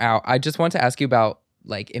 I just want to ask you about,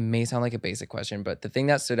 like, it may sound like a basic question, but the thing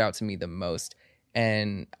that stood out to me the most,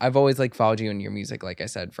 and I've always like followed you and your music, like I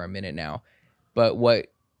said, for a minute now, but what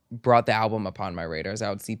brought the album upon my radar is I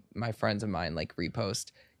would see my friends of mine like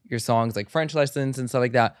repost your songs, like French lessons and stuff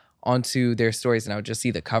like that, onto their stories, and I would just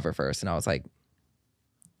see the cover first, and I was like,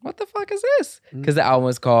 what the fuck is this? Because the album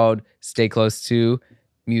was called Stay Close to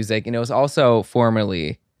Music, and it was also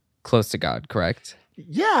formerly Close to God, correct?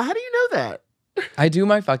 Yeah, how do you know that? I do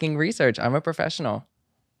my fucking research. I'm a professional.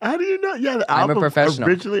 How do you know? Yeah, the I'm a album professional.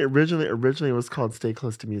 originally was called Stay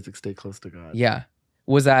Close to Music, Stay Close to God. Yeah.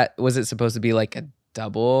 Was it supposed to be like a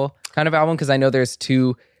double kind of album? Because I know there's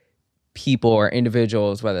two people or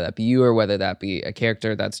individuals, whether that be you or whether that be a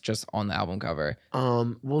character that's just on the album cover.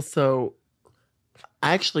 Well, so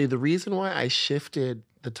actually the reason why I shifted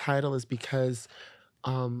the title is because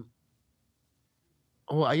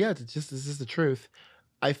this is the truth.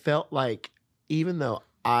 I felt like even though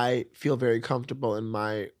I feel very comfortable in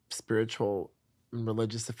my spiritual and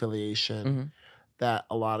religious affiliation, that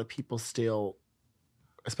a lot of people still,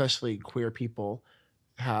 especially queer people,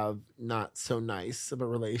 have not so nice of a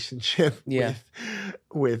relationship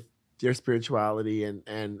with their spirituality and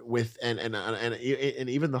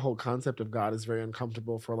even the whole concept of God is very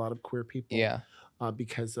uncomfortable for a lot of queer people. Yeah.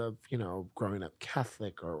 Because of growing up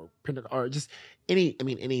Catholic or just any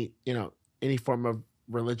form of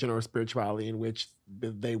religion or spirituality in which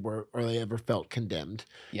they were or they ever felt condemned.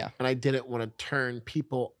 Yeah. And I didn't want to turn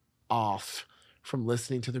people off from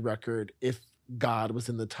listening to the record if God was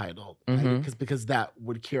in the title, because that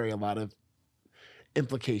would carry a lot of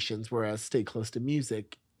implications. Whereas Stay Close to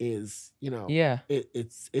Music is,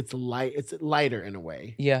 it's lighter in a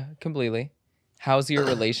way. Yeah, completely. How's your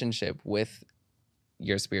relationship with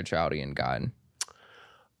your spirituality and God?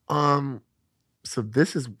 So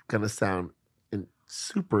this is gonna sound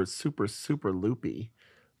super, super, super loopy,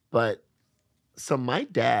 but so my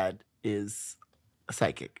dad is a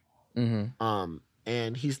psychic.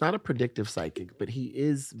 And he's not a predictive psychic, but he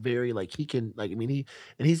is very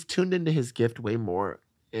he's tuned into his gift way more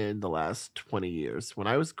in the last 20 years. When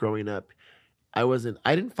I was growing up, I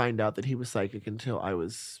didn't find out that he was psychic until I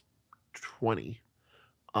was 20.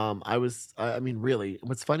 Really,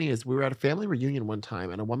 what's funny is we were at a family reunion one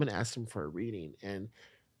time and a woman asked him for a reading and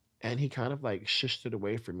he kind of like shushed it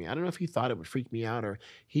away from me. I don't know if he thought it would freak me out or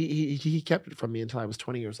he kept it from me until I was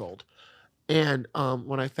 20 years old. And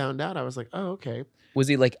when I found out, I was like, oh, okay. Was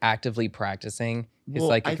he like actively practicing his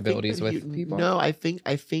psychic abilities with people? No, I think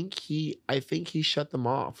he shut them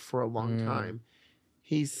off for a long time.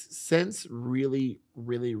 He's since really,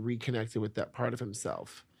 really reconnected with that part of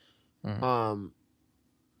himself.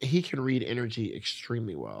 He can read energy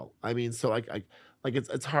extremely well. I mean, so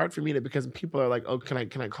it's hard for me to, because people are like, oh, can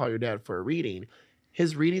I call your dad for a reading?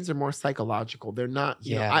 His readings are more psychological. They're not,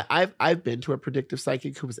 I've been to a predictive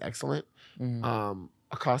psychic who was excellent.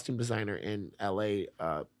 A costume designer in LA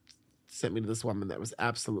sent me to this woman that was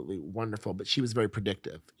absolutely wonderful, but she was very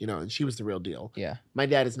predictive, and she was the real deal. Yeah. My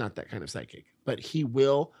dad is not that kind of psychic, but he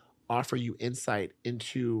will offer you insight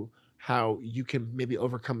into how you can maybe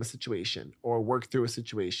overcome a situation or work through a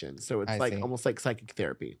situation. So it's almost like psychic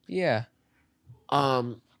therapy. Yeah.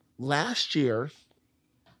 Last year,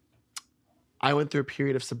 I went through a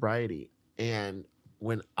period of sobriety, and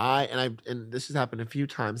when and this has happened a few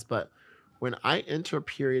times, but when I enter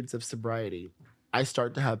periods of sobriety, I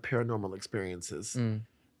start to have paranormal experiences.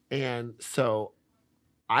 And so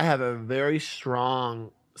I have a very strong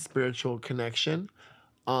spiritual connection.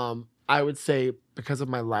 I would say because of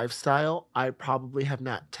my lifestyle, I probably have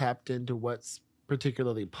not tapped into what's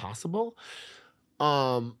particularly possible.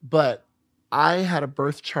 But I had a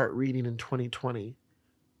birth chart reading in 2020,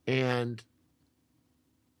 and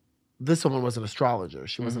this woman was an astrologer.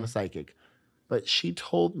 She wasn't a psychic. But she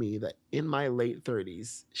told me that in my late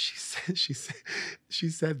 30s, she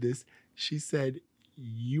said this. She said,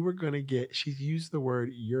 you were going to get, she used the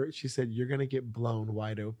word, she said, you're going to get blown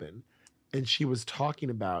wide open. And she was talking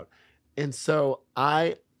about, and so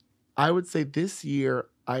I would say this year,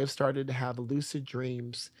 I have started to have lucid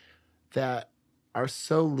dreams that are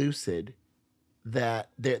so lucid that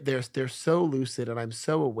they're so lucid and I'm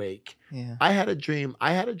so awake. Yeah. I had a dream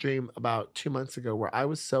about 2 months ago where I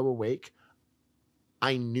was so awake,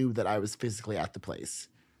 I knew that I was physically at the place.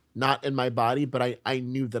 Not in my body, but I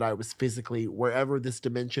knew that I was physically wherever this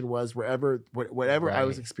dimension was, whatever I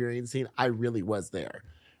was Right. experiencing, I really was there.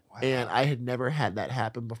 Wow. And I had never had that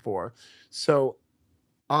happen before. So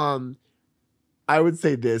I would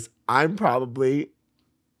say this. I would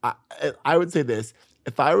say this.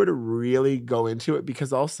 If I were to really go into it,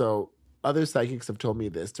 because also other psychics have told me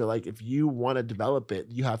this, they're like, if you want to develop it,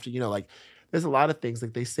 you have to, like, there's a lot of things.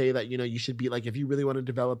 Like they say that, you should be like, if you really want to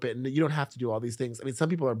develop it, and you don't have to do all these things. I mean, some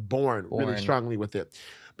people are born really strongly with it,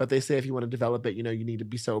 but they say if you want to develop it, you need to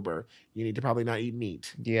be sober. You need to probably not eat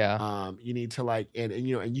meat. Yeah. You need to like, and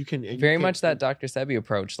you can. And Very you can, much that Dr. Sebi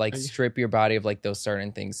approach, like strip your body of like those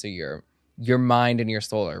certain things so your mind and your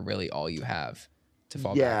soul are really all you have to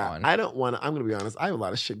fall back on. I don't want to. I'm gonna be honest. I have a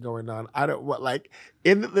lot of shit going on. I don't want like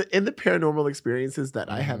in the paranormal experiences that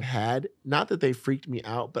I have had. Not that they freaked me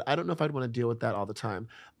out, but I don't know if I'd want to deal with that all the time.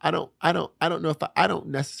 I don't know if I don't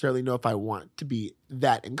necessarily know if I want to be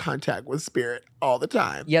that in contact with spirit all the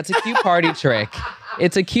time. Yeah, it's a cute party trick.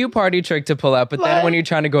 It's a cute party trick to pull out, but then when you're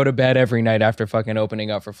trying to go to bed every night after fucking opening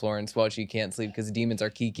up for Florence Welch, you can't sleep because demons are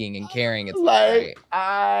keeking and carrying. It's like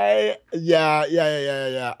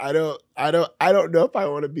yeah. I don't know if I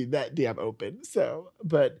want to be that damn open. So,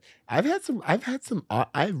 but I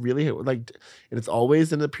really like, and it's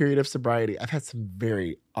always in a period of sobriety. I've had some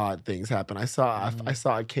very odd things happen. I saw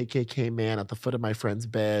a KKK man at the foot of my friend's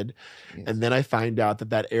bed, and then I find out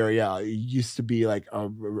that area used to be like a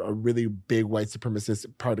really big white supremacist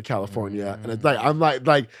part of California, and it's like I'm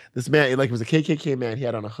like this man, like it was a KKK man. He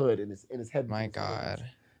had on a hood in his head. My God.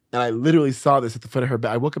 And I literally saw this at the foot of her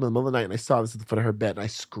bed. I woke up in the middle of the night and I saw this at the foot of her bed and I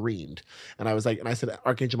screamed. And I was like, and I said,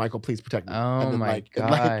 Archangel Michael, please protect me. Oh my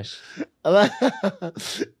gosh.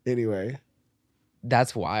 Anyway.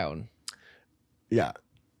 That's wild. Yeah.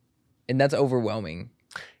 And that's overwhelming.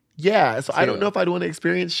 Yeah. So I don't know if I'd want to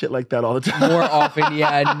experience shit like that all the time. More often.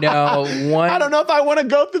 Yeah, no. I don't know if I want to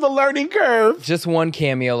go through the learning curve. Just one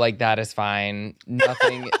cameo like that is fine.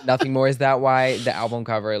 Nothing more. Is that why the album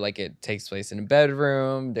cover, like it takes place in a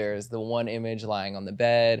bedroom? There's the one image lying on the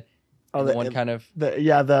bed. Oh, the one kind of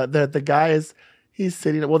the guy is he's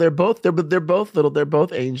sitting. Well, they're both little. They're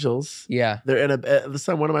both angels. Yeah, they're in a.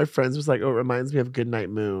 One of my friends was like, "Oh, it reminds me of Goodnight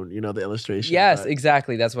Moon." The illustration. Yes,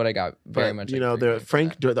 exactly. That's what I got. Very much.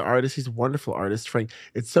 Frank, the artist. He's a wonderful artist. Frank.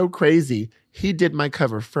 It's so crazy. He did my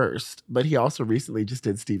cover first, but he also recently just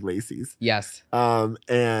did Steve Lacy's. Yes. And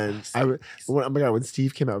oh my God, when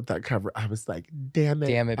Steve came out with that cover, I was like, damn it,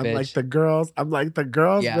 bitch. I'm like the girls.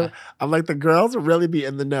 Yeah. I'm like the girls will really be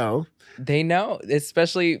in the know. They know,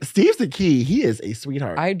 especially Steve's the key. He is a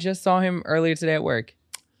sweetheart. I just saw him earlier today at work.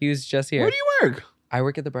 He was just here. Where do you work? I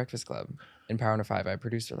work at the Breakfast Club in Power to Five. I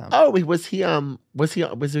produce for them. Oh, was he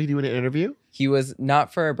doing an interview? He was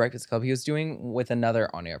not for a Breakfast Club. He was doing with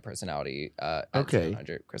another on-air personality. Okay,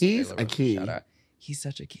 700, he's a key. He's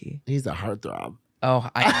such a key. He's a heartthrob. Oh,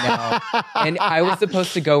 I know. And I was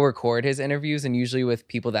supposed to go record his interviews, and usually with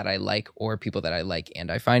people that I like or people that I like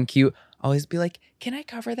and I find cute, I'll always be like, "Can I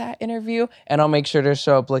cover that interview?" And I'll make sure to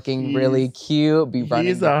show up looking really cute. Be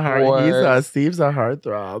running Steve's a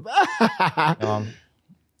heartthrob.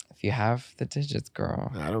 If you have the digits,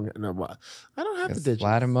 girl. I don't know what. I don't have the digits.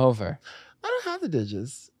 Slide him over. I don't have the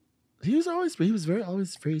digits. He was always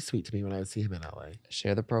very sweet to me when I would see him in LA.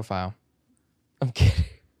 Share the profile. I'm kidding.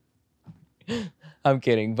 I'm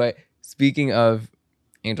kidding. But speaking of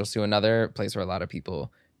Angel Sue, another place where a lot of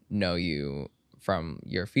people know you from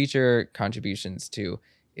your feature contributions to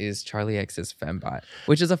is Charlie X's Fembot,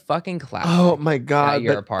 which is a fucking classic. Oh my God.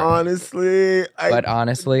 Honestly.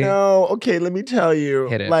 No. Okay, let me tell you.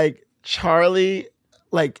 Hit it. Like Charlie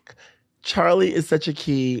is such a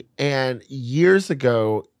key. And years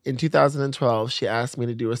ago in 2012, she asked me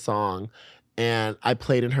to do a song and I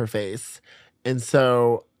played in her face. And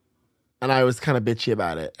I was kind of bitchy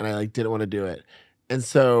about it and I didn't want to do it. And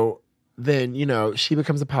so then, she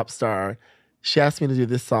becomes a pop star. She asked me to do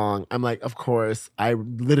this song. I'm like, of course. I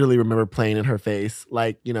literally remember playing in her face.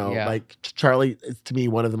 Like Charlie is to me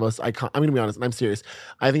one of the most iconic. I'm gonna be honest, and I'm serious.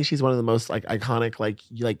 I think she's one of the most iconic,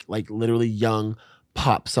 like literally young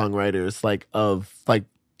pop songwriters, of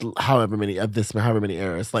however many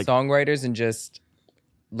eras. Like songwriters and just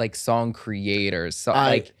song creators.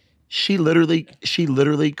 So she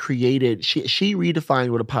literally created. She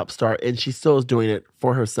redefined what a pop star, and she still is doing it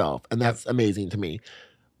for herself, and that's amazing to me.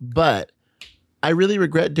 But I really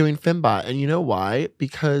regret doing Fembot. And you know why?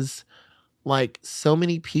 Because so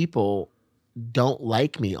many people don't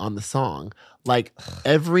like me on the song. Like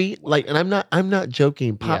and I'm not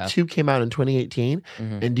joking. Pop 2 came out in 2018.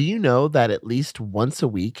 And do you know that at least once a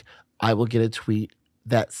week I will get a tweet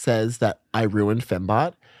that says that I ruined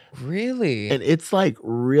Fembot? Really? And it's like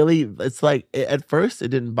at first it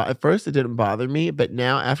didn't bother me, but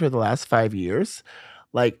now after the last 5 years,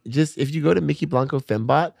 like just if you go to Mykki Blanco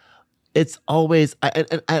Fembot, it's always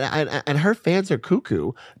and her fans are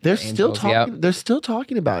cuckoo. They're still talking. They're still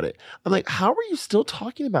talking about it. I'm like, how are you still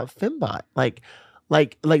talking about Fembot? Like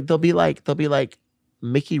they'll be like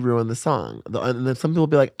Mykki ruined the song, and then some people will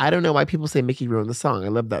be like, I don't know why people say Mykki ruined the song. I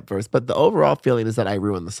love that verse, but the overall feeling is that I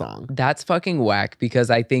ruined the song. That's fucking whack because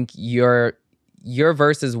I think your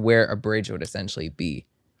verse is where a bridge would essentially be.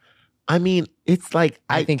 I mean, it's like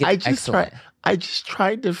I think it's excellent. I just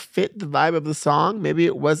tried to fit the vibe of the song. Maybe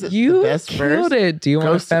it wasn't the best verse. You killed it. Do you want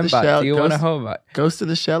a Fembot? Do you want a Hobot? Ghost in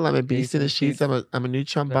the shell. I'm a beast in the sheets. I'm a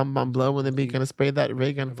neutron bomb blow. When the beat gonna spray that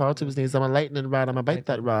ray gun fall to his knees. I'm a lightning rod. I'm a bite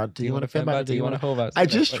that rod. Do you want a Fembot? Do you want a Hobot? I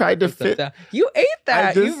just tried to fit. You ate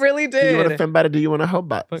that. You really did. Do you want a Fembot or do you want a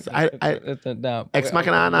Hobot? Ex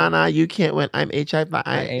machina na. You can't win. I'm HIV.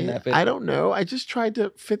 I don't know. I just tried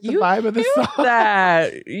to fit the vibe of the song.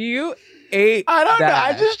 That you ate. I don't know.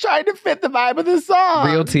 I just tried to fit the vibe of the song.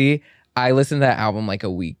 Real tea. I listened to that album like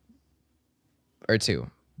a week or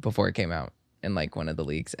two before it came out in like one of the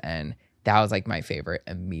leaks, and that was like my favorite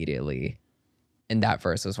immediately. And that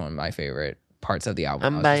verse was one of my favorite parts of the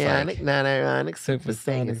album. I'm bionic, not ironic,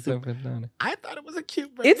 supersonic. I thought it was a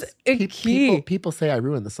cute verse. It's a key. People say I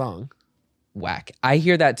ruined the song. Whack. I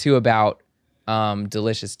hear that too about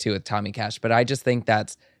Delicious too with Tommy Cash, but I just think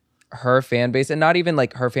that's her fan base, and not even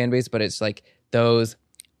like her fan base, but it's like those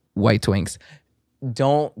white twinks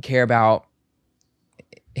don't care about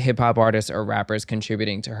hip hop artists or rappers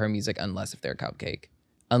contributing to her music unless if they're Cupcake,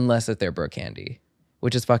 unless if they're Brooke Candy,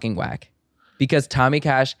 which is fucking whack. Because Tommy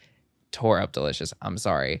Cash tore up Delicious. I'm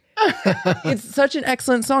sorry. It's such an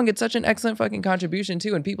excellent song. It's such an excellent fucking contribution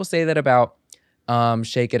too. And people say that about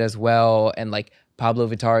Shake It as well, and like Pablo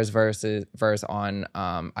Vittar's verse on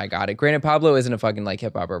I Got It. Granted, Pablo isn't a fucking like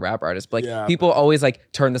hip hop or rap artist, but like people always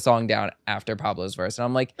like turn the song down after Pablo's verse. And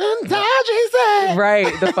I'm like,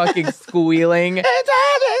 right, the fucking squealing.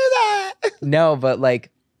 No, but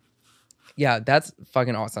like, yeah, that's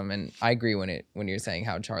fucking awesome. And I agree when you're saying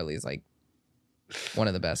how Charlie's like one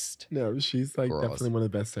of the best. No, she's like definitely one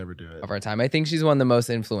of the best to ever do it of our time. I think she's one of the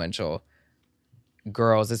most influential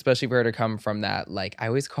girls, especially for her to come from that. Like I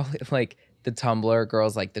always call it like the Tumblr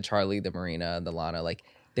girls, like the Charlie, the Marina, the Lana, like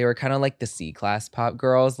they were kind of like the C-class pop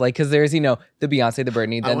girls. Like, cause there's, the Beyonce, the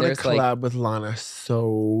Britney. Then there's like collab with Lana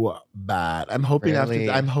so bad. I'm hoping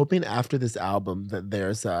after this album that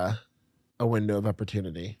there's a window of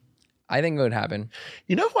opportunity. I think it would happen.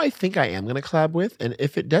 You know who I think I am going to collab with? And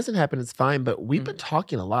if it doesn't happen, it's fine. But we've been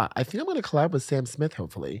talking a lot. I think I'm going to collab with Sam Smith,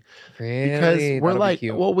 hopefully. Really? Because we're like,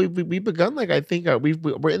 well, we've begun like, I think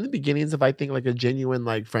we're in the beginnings of, I think, like a genuine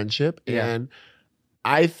like friendship. Yeah. And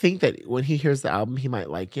I think that when he hears the album, he might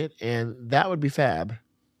like it. And that would be fab.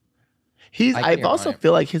 I also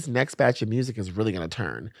feel like his next batch of music is really going to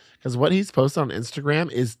turn. Because what he's posted on Instagram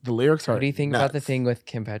is the lyrics are What do you think nuts. about the thing with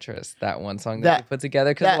Kim Petras? That one song that he put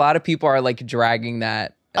together? Because a lot of people are like dragging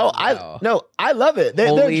that. I love it.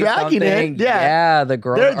 They're dragging it. Yeah, the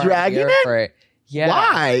girls they're dragging it? For it. Yeah.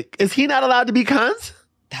 Why? Is he not allowed to be cunts?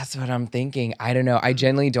 That's what I'm thinking. I don't know. I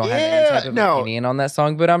genuinely don't have any type of opinion on that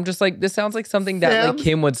song, but I'm just like, this sounds like something that like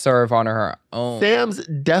Kim would serve on her own. Sam's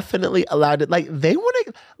definitely allowed it. Like they want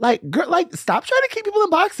to, like stop trying to keep people in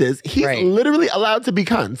boxes. He's literally allowed to be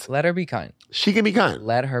cunts. Let her be kind. She can be cunt.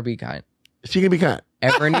 Let her be kind. She can be cunt.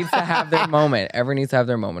 Everyone needs to have their moment. Everyone needs to have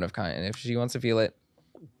their moment of kind. And if she wants to feel it,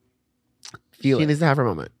 she needs to have her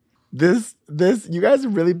moment. This, you guys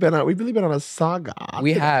have really been on. We've really been on a saga.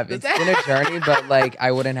 We have. It's been a journey, but like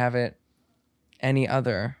I wouldn't have it any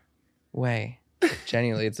other way.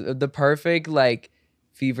 Genuinely, it's the perfect like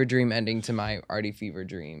fever dream ending to my Artie Fever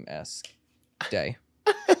Dream-esque day,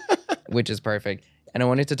 which is perfect. And I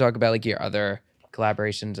wanted to talk about like your other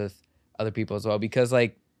collaborations with other people as well, because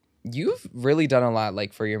like you've really done a lot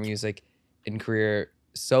like for your music and career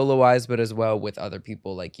solo wise, but as well with other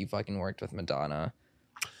people. Like you fucking worked with Madonna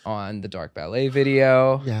on the Dark Ballet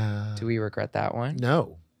video. Yeah. Do we regret that one?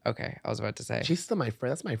 No. Okay, I was about to say. She's still my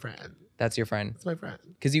friend. That's my friend. That's your friend? That's my friend.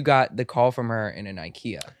 Because you got the call from her in an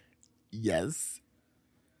IKEA. Yes.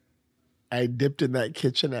 I dipped in that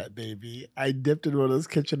kitchenette, baby. I dipped in one of those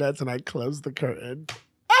kitchenettes and I closed the curtain.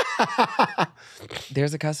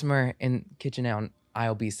 There's a customer in kitchenette on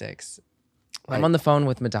aisle B6. I'm on the phone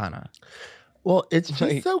with Madonna. Well, it's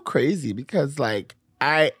just so crazy because like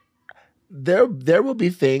there will be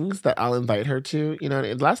things that I'll invite her to. You know,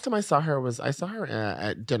 and last time I saw her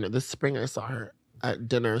at dinner this spring. I saw her at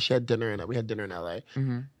dinner. She had dinner, and we had dinner in LA.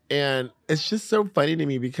 Mm-hmm. And it's just so funny to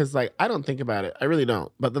me because like I don't think about it. I really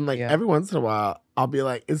don't. But then like every once in a while, I'll be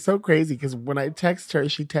like, it's so crazy because when I text her,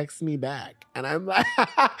 she texts me back, and I'm like, and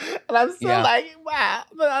I'm still like, wow,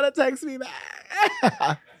 Madonna texts me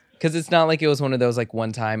back. Because it's not like it was one of those like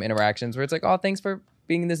one-time interactions where it's like, oh, thanks for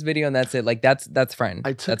being in this video and that's it. Like that's friend.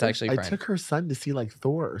 That's actually friend. I took her son to see like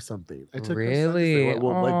Thor or something. I took really? her son to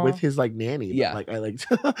see, like with his like nanny. Yeah. But,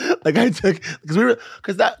 like I took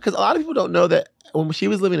because a lot of people don't know that when she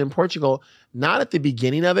was living in Portugal, not at the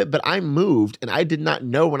beginning of it, but I moved and I did not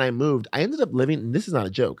know when I moved. I ended up living, and this is not a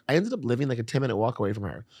joke. I ended up living like a 10-minute walk away from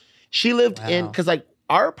her. She lived in because like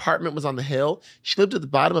our apartment was on the hill. She lived at the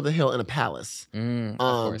bottom of the hill in a palace. Of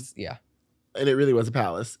course, yeah. And it really was a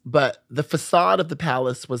palace. But the facade of the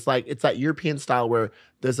palace was like, it's that European style where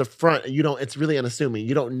there's a front. It's really unassuming.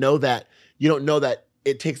 You don't know that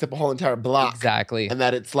it takes up a whole entire block. Exactly. And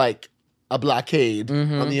that it's like a blockade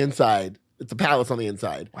on the inside. It's a palace on the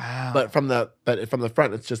inside. Wow. But from the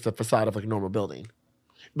front, it's just a facade of like a normal building.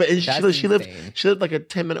 But she lived like a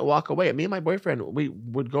 10-minute walk away. Me and my boyfriend, we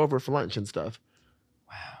would go over for lunch and stuff.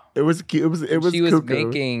 Wow. It was cute. It was She was cuckoo.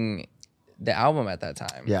 making the album at that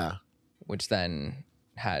time. Yeah. Which then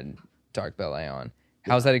had Dark Ballet on.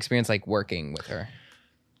 How's that experience like working with her?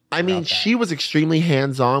 I mean, she was extremely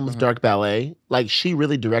hands-on with Dark Ballet. Like, she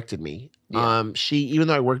really directed me. Yeah. Even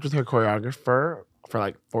though I worked with her choreographer for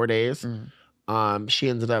like 4 days, she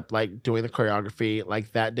ended up like doing the choreography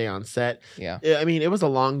like that day on set. Yeah. I mean, it was a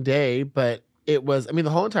long day, but it was, I mean,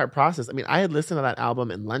 the whole entire process. I mean, I had listened to that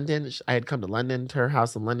album in London. I had come to London, to her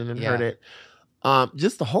house in London, and heard it.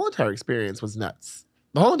 Just the whole entire experience was nuts.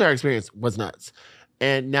 The whole entire experience was nuts.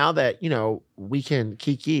 And now that, you know, we can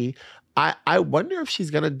kiki, I wonder if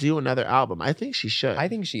she's going to do another album. I think she should. I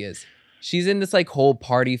think she is. She's in this like whole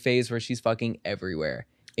party phase where she's fucking everywhere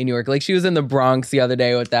in New York. Like she was in the Bronx the other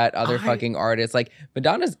day with that other fucking artist. Like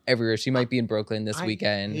Madonna's everywhere. She might be in Brooklyn this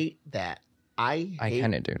weekend. I hate that. I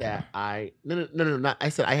kind of do that. No. Not, I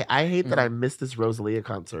said I hate that I missed this Rosalia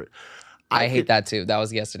concert. I hate that too. That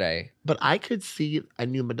was yesterday. But I could see a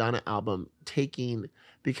new Madonna album taking,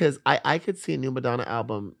 because I could see a new Madonna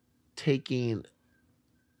album taking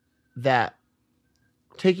kind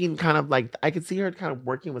of like, I could see her kind of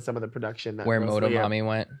working with some of the production that where Motomami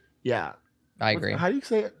went. Yeah. I agree. How do you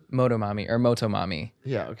say it? Motomami or Motomami.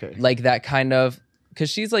 Yeah, okay. Like that kind of, because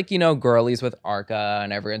she's like, you know, girlies with Arca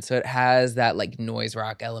and everyone. So it has that like noise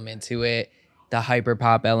rock element to it, the hyper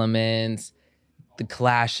pop elements, the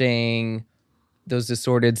clashing, those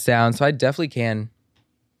distorted sounds. So I definitely can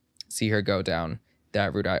see her go down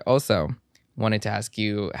that route. I also wanted to ask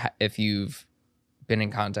you if you've been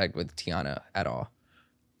in contact with Tiana at all.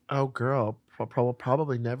 Oh, girl.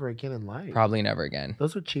 Probably never again in life. Probably never again.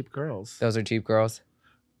 Those are cheap girls. Those are cheap girls?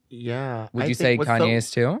 Yeah. Would you say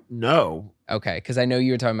Kanye's too? No. Okay, because I know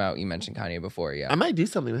you mentioned Kanye before, yeah. I might do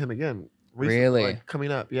something with him again. Recently, really? Like,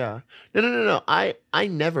 coming up, yeah. No. I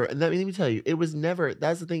never, and let me tell you, it was never,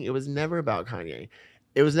 that's the thing, it was never about Kanye.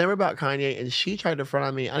 It was never about Kanye, and she tried to front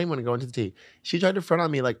on me. I don't even want to go into the tea. She tried to front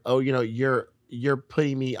on me like, oh, you know, you're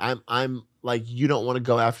putting me, I'm like, you don't want to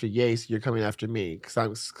go after Ye, so you're coming after me because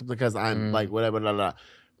I'm like whatever, blah, blah.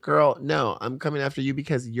 Girl, no, I'm coming after you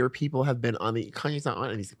because your people have been on Kanye's not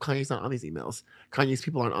on these emails. Kanye's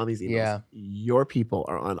people aren't on these emails. Yeah. Your people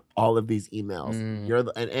are on all of these emails. You're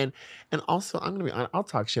the, and also I'm gonna be honest, I'll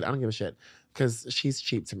talk shit. I don't give a shit because she's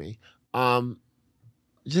cheap to me.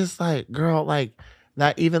 Just like, girl, like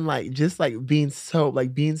that, even like just like being so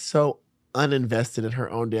uninvested in her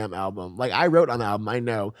own damn album. Like I wrote on the album, I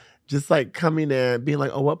know. Just like coming in, being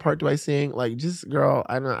like, oh, what part do I sing? Like, just girl,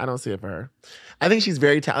 I don't see it for her. I think she's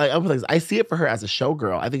very talented. I see it for her as a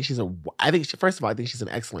showgirl. First of all, I think she's an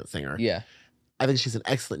excellent singer. Yeah. I think she's an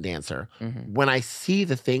excellent dancer. When I see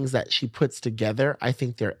the things that she puts together, I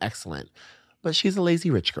think they're excellent. But she's a lazy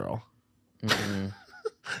rich girl.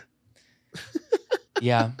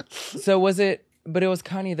 Yeah. So but it was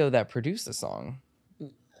Kanye though that produced the song.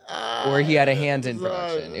 Or he had a hand in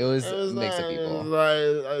production. It was a mix of people.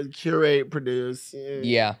 Like curate, produce,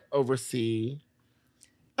 oversee.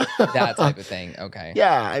 That type of thing. Okay.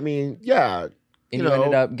 Yeah, I mean, yeah. And you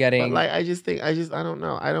ended up getting. But like, I don't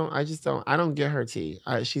know. I don't get her tea.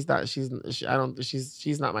 She's not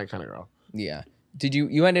my kind of girl. Yeah. Did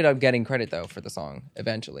you ended up getting credit though for the song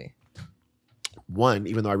eventually? One,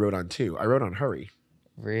 even though I wrote on two. I wrote on Hurry.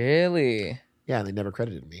 Really? Yeah, and they never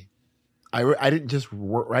credited me. I didn't just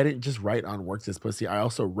write on Work This Pussy. I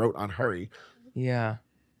also wrote on Hurry. Yeah.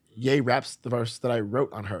 Ye raps the verse that I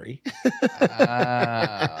wrote on Hurry. Oh.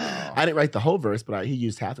 I didn't write the whole verse, but he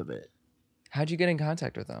used half of it. How'd you get in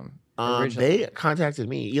contact with them? They contacted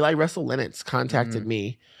me. Eli Russell Lennox contacted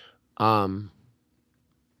me.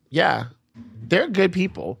 Yeah, they're good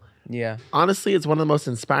people. Yeah. Honestly, it's one of the most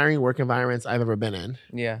inspiring work environments I've ever been in.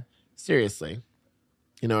 Yeah. Seriously.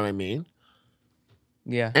 You know what I mean?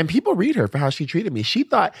 Yeah. And people read her for how she treated me. She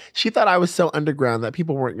thought I was so underground that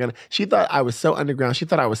people weren't gonna. She thought I was so underground. She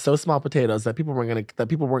thought I was so small potatoes that people weren't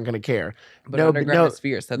gonna care. But underground is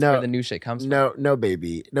fierce. That's where the new shit comes from. No,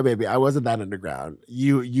 baby. I wasn't that underground.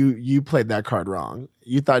 You played that card wrong.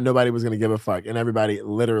 You thought nobody was gonna give a fuck, and everybody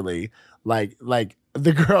literally like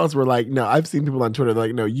the girls were like, no. I've seen people on Twitter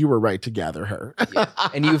like, no, you were right to gather her. Yeah.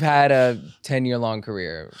 And you've had a 10-year long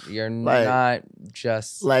career. You're not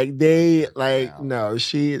just no.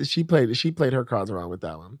 She played her cards wrong with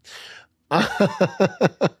that one.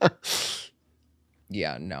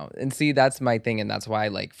 Yeah, no. And see, that's my thing, and that's why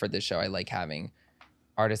like for this show I like having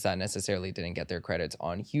artists that necessarily didn't get their credits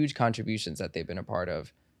on huge contributions that they've been a part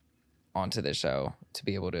of onto the show to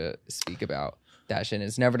be able to speak about that shit. And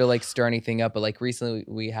it's never to like stir anything up, but like recently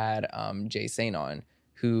we had Jay Saint on,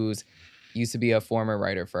 who's used to be a former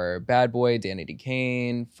writer for Bad Boy, Danny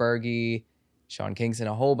DeCane, Fergie, Sean Kingston,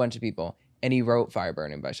 a whole bunch of people. And he wrote Fire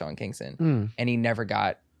Burning by Sean Kingston. And he never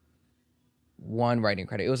got one writing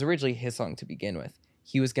credit. It was originally his song to begin with.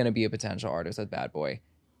 He was going to be a potential artist with Bad Boy.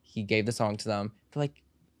 He gave the song to them. They're like,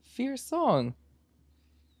 fierce song.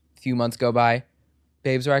 A few months go by.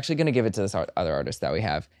 Babes, we're actually going to give it to this other artist that we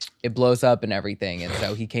have. It blows up and everything. And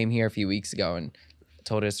so he came here a few weeks ago and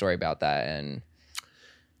told his story about that. And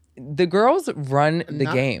the girls run the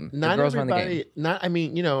game. The girls run the game.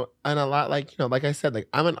 And a lot like I said, like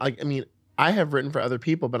I have written for other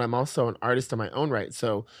people, but I'm also an artist in my own right.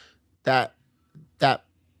 So that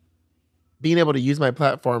being able to use my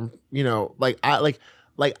platform,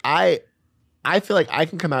 I feel like I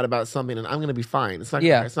can come out about something and I'm going to be fine. It's not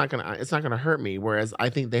going to hurt me. Whereas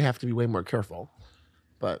I think they have to be way more careful.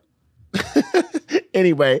 But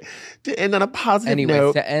anyway, to end on a positive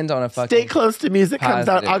note. To end on a fucking Stay Close to Music comes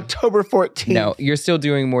out October 14th. No, you're still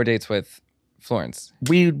doing more dates with Florence.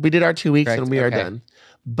 We did our 2 weeks. Correct? And we are done.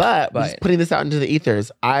 But we're just putting this out into the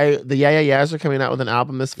ethers. The Yeah Yeahs are coming out with an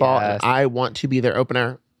album this fall, and I want to be their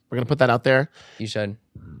opener. We're going to put that out there. You should.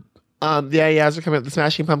 The Yeah Yeahs are coming out. The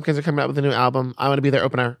Smashing Pumpkins are coming out with a new album. I want to be their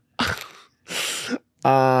opener.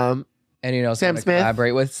 And Sam Smith.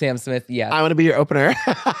 Collaborate with Sam Smith. Yes. I want to be your opener.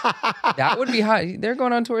 That would be hot. They're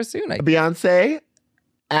going on tour soon. Beyonce,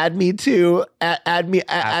 add me to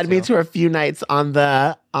a few nights on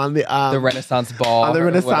the Renaissance Ball. On the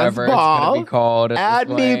Renaissance Ball. It's gonna be called. Add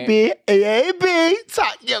me B.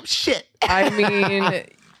 Talk your shit. I mean,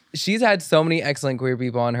 she's had so many excellent queer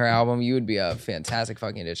people on her album. You would be a fantastic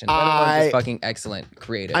fucking addition. Just fucking excellent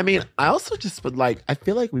creative. I mean, I also just would I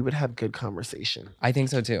feel like we would have good conversation. I think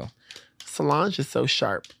so too. Solange is so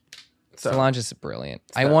sharp. Solange is brilliant.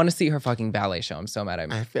 I want to see her fucking ballet show. I'm so mad.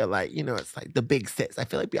 I feel like it's like the big sis. I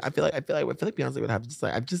feel like Beyonce would have just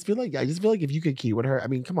like I just feel like if you could key with her. I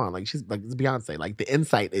mean, come on, like she's like it's Beyonce. Like the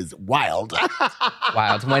insight is wild.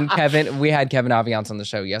 Wild. When we had Kevin Aviance on the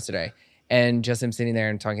show yesterday. And just him sitting there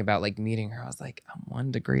and talking about like meeting her, I was like, I'm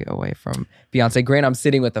 1 degree away from Beyonce. Grant, I'm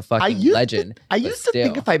sitting with a fucking legend. I used to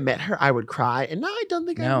think if I met her, I would cry. And now I don't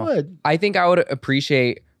think I would. I think I would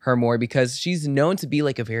appreciate her more because she's known to be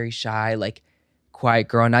like a very shy, like quiet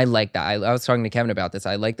girl. And I like that. I was talking to Kevin about this.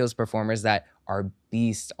 I like those performers that are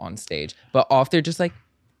beasts on stage. But off they're just like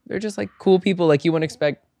cool people. Like you wouldn't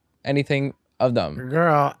expect anything of them.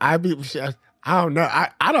 Girl, I don't know.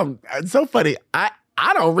 I don't. It's so funny.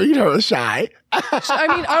 I don't read her as shy. I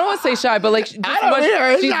mean, I don't want to say shy, but like she's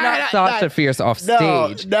not thought to fierce off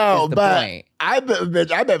stage. No, but I bet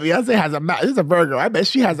Beyonce has a mouth. It's a Virgo. I bet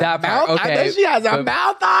she has a mouth. Okay. I bet she has a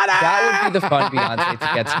mouth on her. That would be the fun Beyonce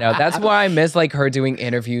to get to know. That's why I miss like her doing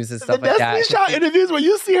interviews and stuff like that. Destiny Child interviews where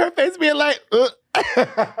you see her face being like,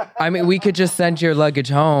 I mean, we could just send your luggage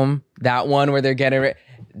home. That one where they're getting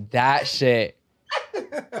that shit.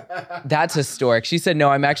 That's historic. She said, no,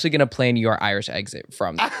 I'm actually going to plan your Irish exit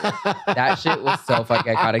from that shit was so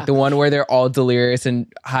fucking iconic. The one where they're all delirious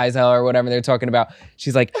and high as hell or whatever they're talking about.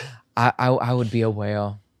 She's like, I would be a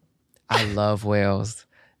whale. I love whales.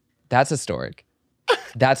 That's historic.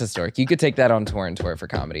 That's historic. You could take that on tour and tour for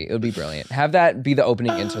comedy. It would be brilliant. Have that be the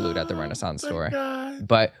opening interlude at the Renaissance tour.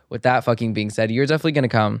 But with that fucking being said, you're definitely going to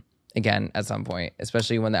come again at some point,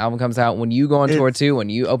 especially when the album comes out, when you go on tour too, when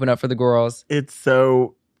you open up for the girls.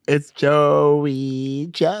 It's Joey,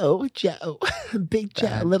 Joe, Big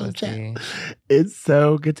Joe, Little Joe. It's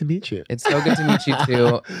so good to meet you. It's so good to meet you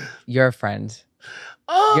too. You're a friend.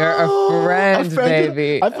 Oh, You're a friend,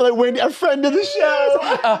 baby. I feel like Wendy, a friend of the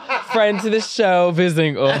show. Friend to the show,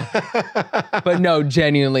 visiting. But no,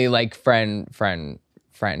 genuinely, like friend.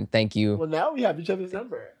 Thank you. Well, now we have each other's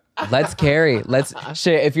number. Let's carry.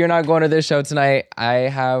 Shit, if you're not going to this show tonight, I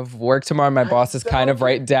have work tomorrow. My boss is kind of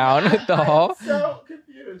right down at the hall. I'm so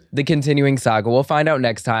confused. The continuing saga. We'll find out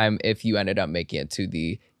next time if you ended up making it to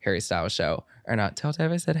the Harry Styles show or not. Tell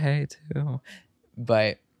Dev I said hey too.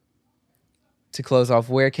 But to close off,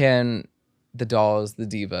 where can the dolls, the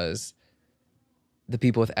divas, the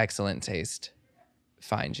people with excellent taste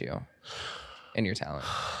find you and your talent?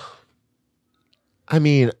 I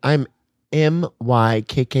mean, I'm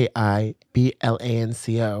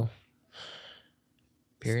MYKKIBLANCO.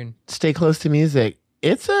 Period. Stay close to music.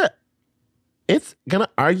 It's gonna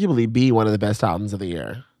arguably be one of the best albums of the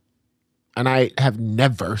year. And I have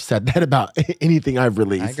never said that about anything I've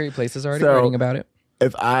released. I agree. Places are already writing about it.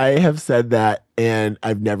 If I have said that and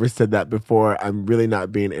I've never said that before, I'm really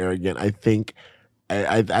not being arrogant. I think,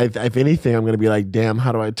 if anything, I'm going to be like, damn,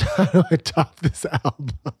 how do I top this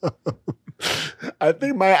album? I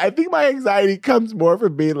think my anxiety comes more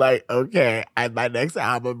from being like, okay, my next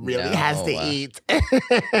album really has to eat.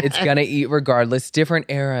 It's going to eat regardless. Different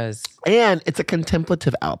eras. And it's a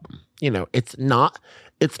contemplative album. You know, it's not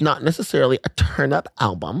necessarily a turn-up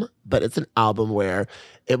album, but it's an album where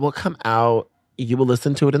it will come out, you will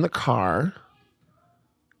listen to it in the car.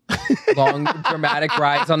 Long dramatic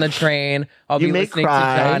rides on the train. I'll be listening to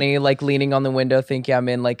Johnny, like leaning on the window, thinking I'm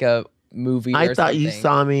in like a movie. I thought you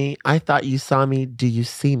saw me. I thought you saw me. Do you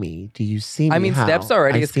see me? Do you see me? I mean, Steps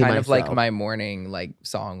Already is kind of myself. like my morning like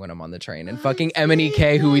song when I'm on the train. And fucking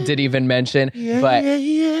M&EK, who we did even mention, but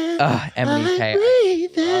M&EK,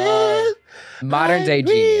 modern day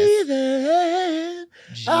genius.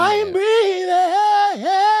 I'm breathing.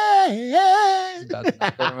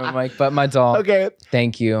 But my doll. Okay.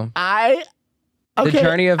 Thank you. The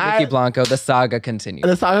journey of Mykki Blanco, the saga continues.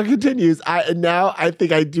 The saga continues. Now I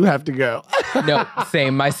think I do have to go. No,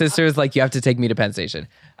 same. My sister is like, you have to take me to Penn Station.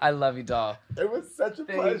 I love you, doll. It was such a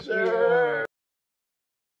pleasure.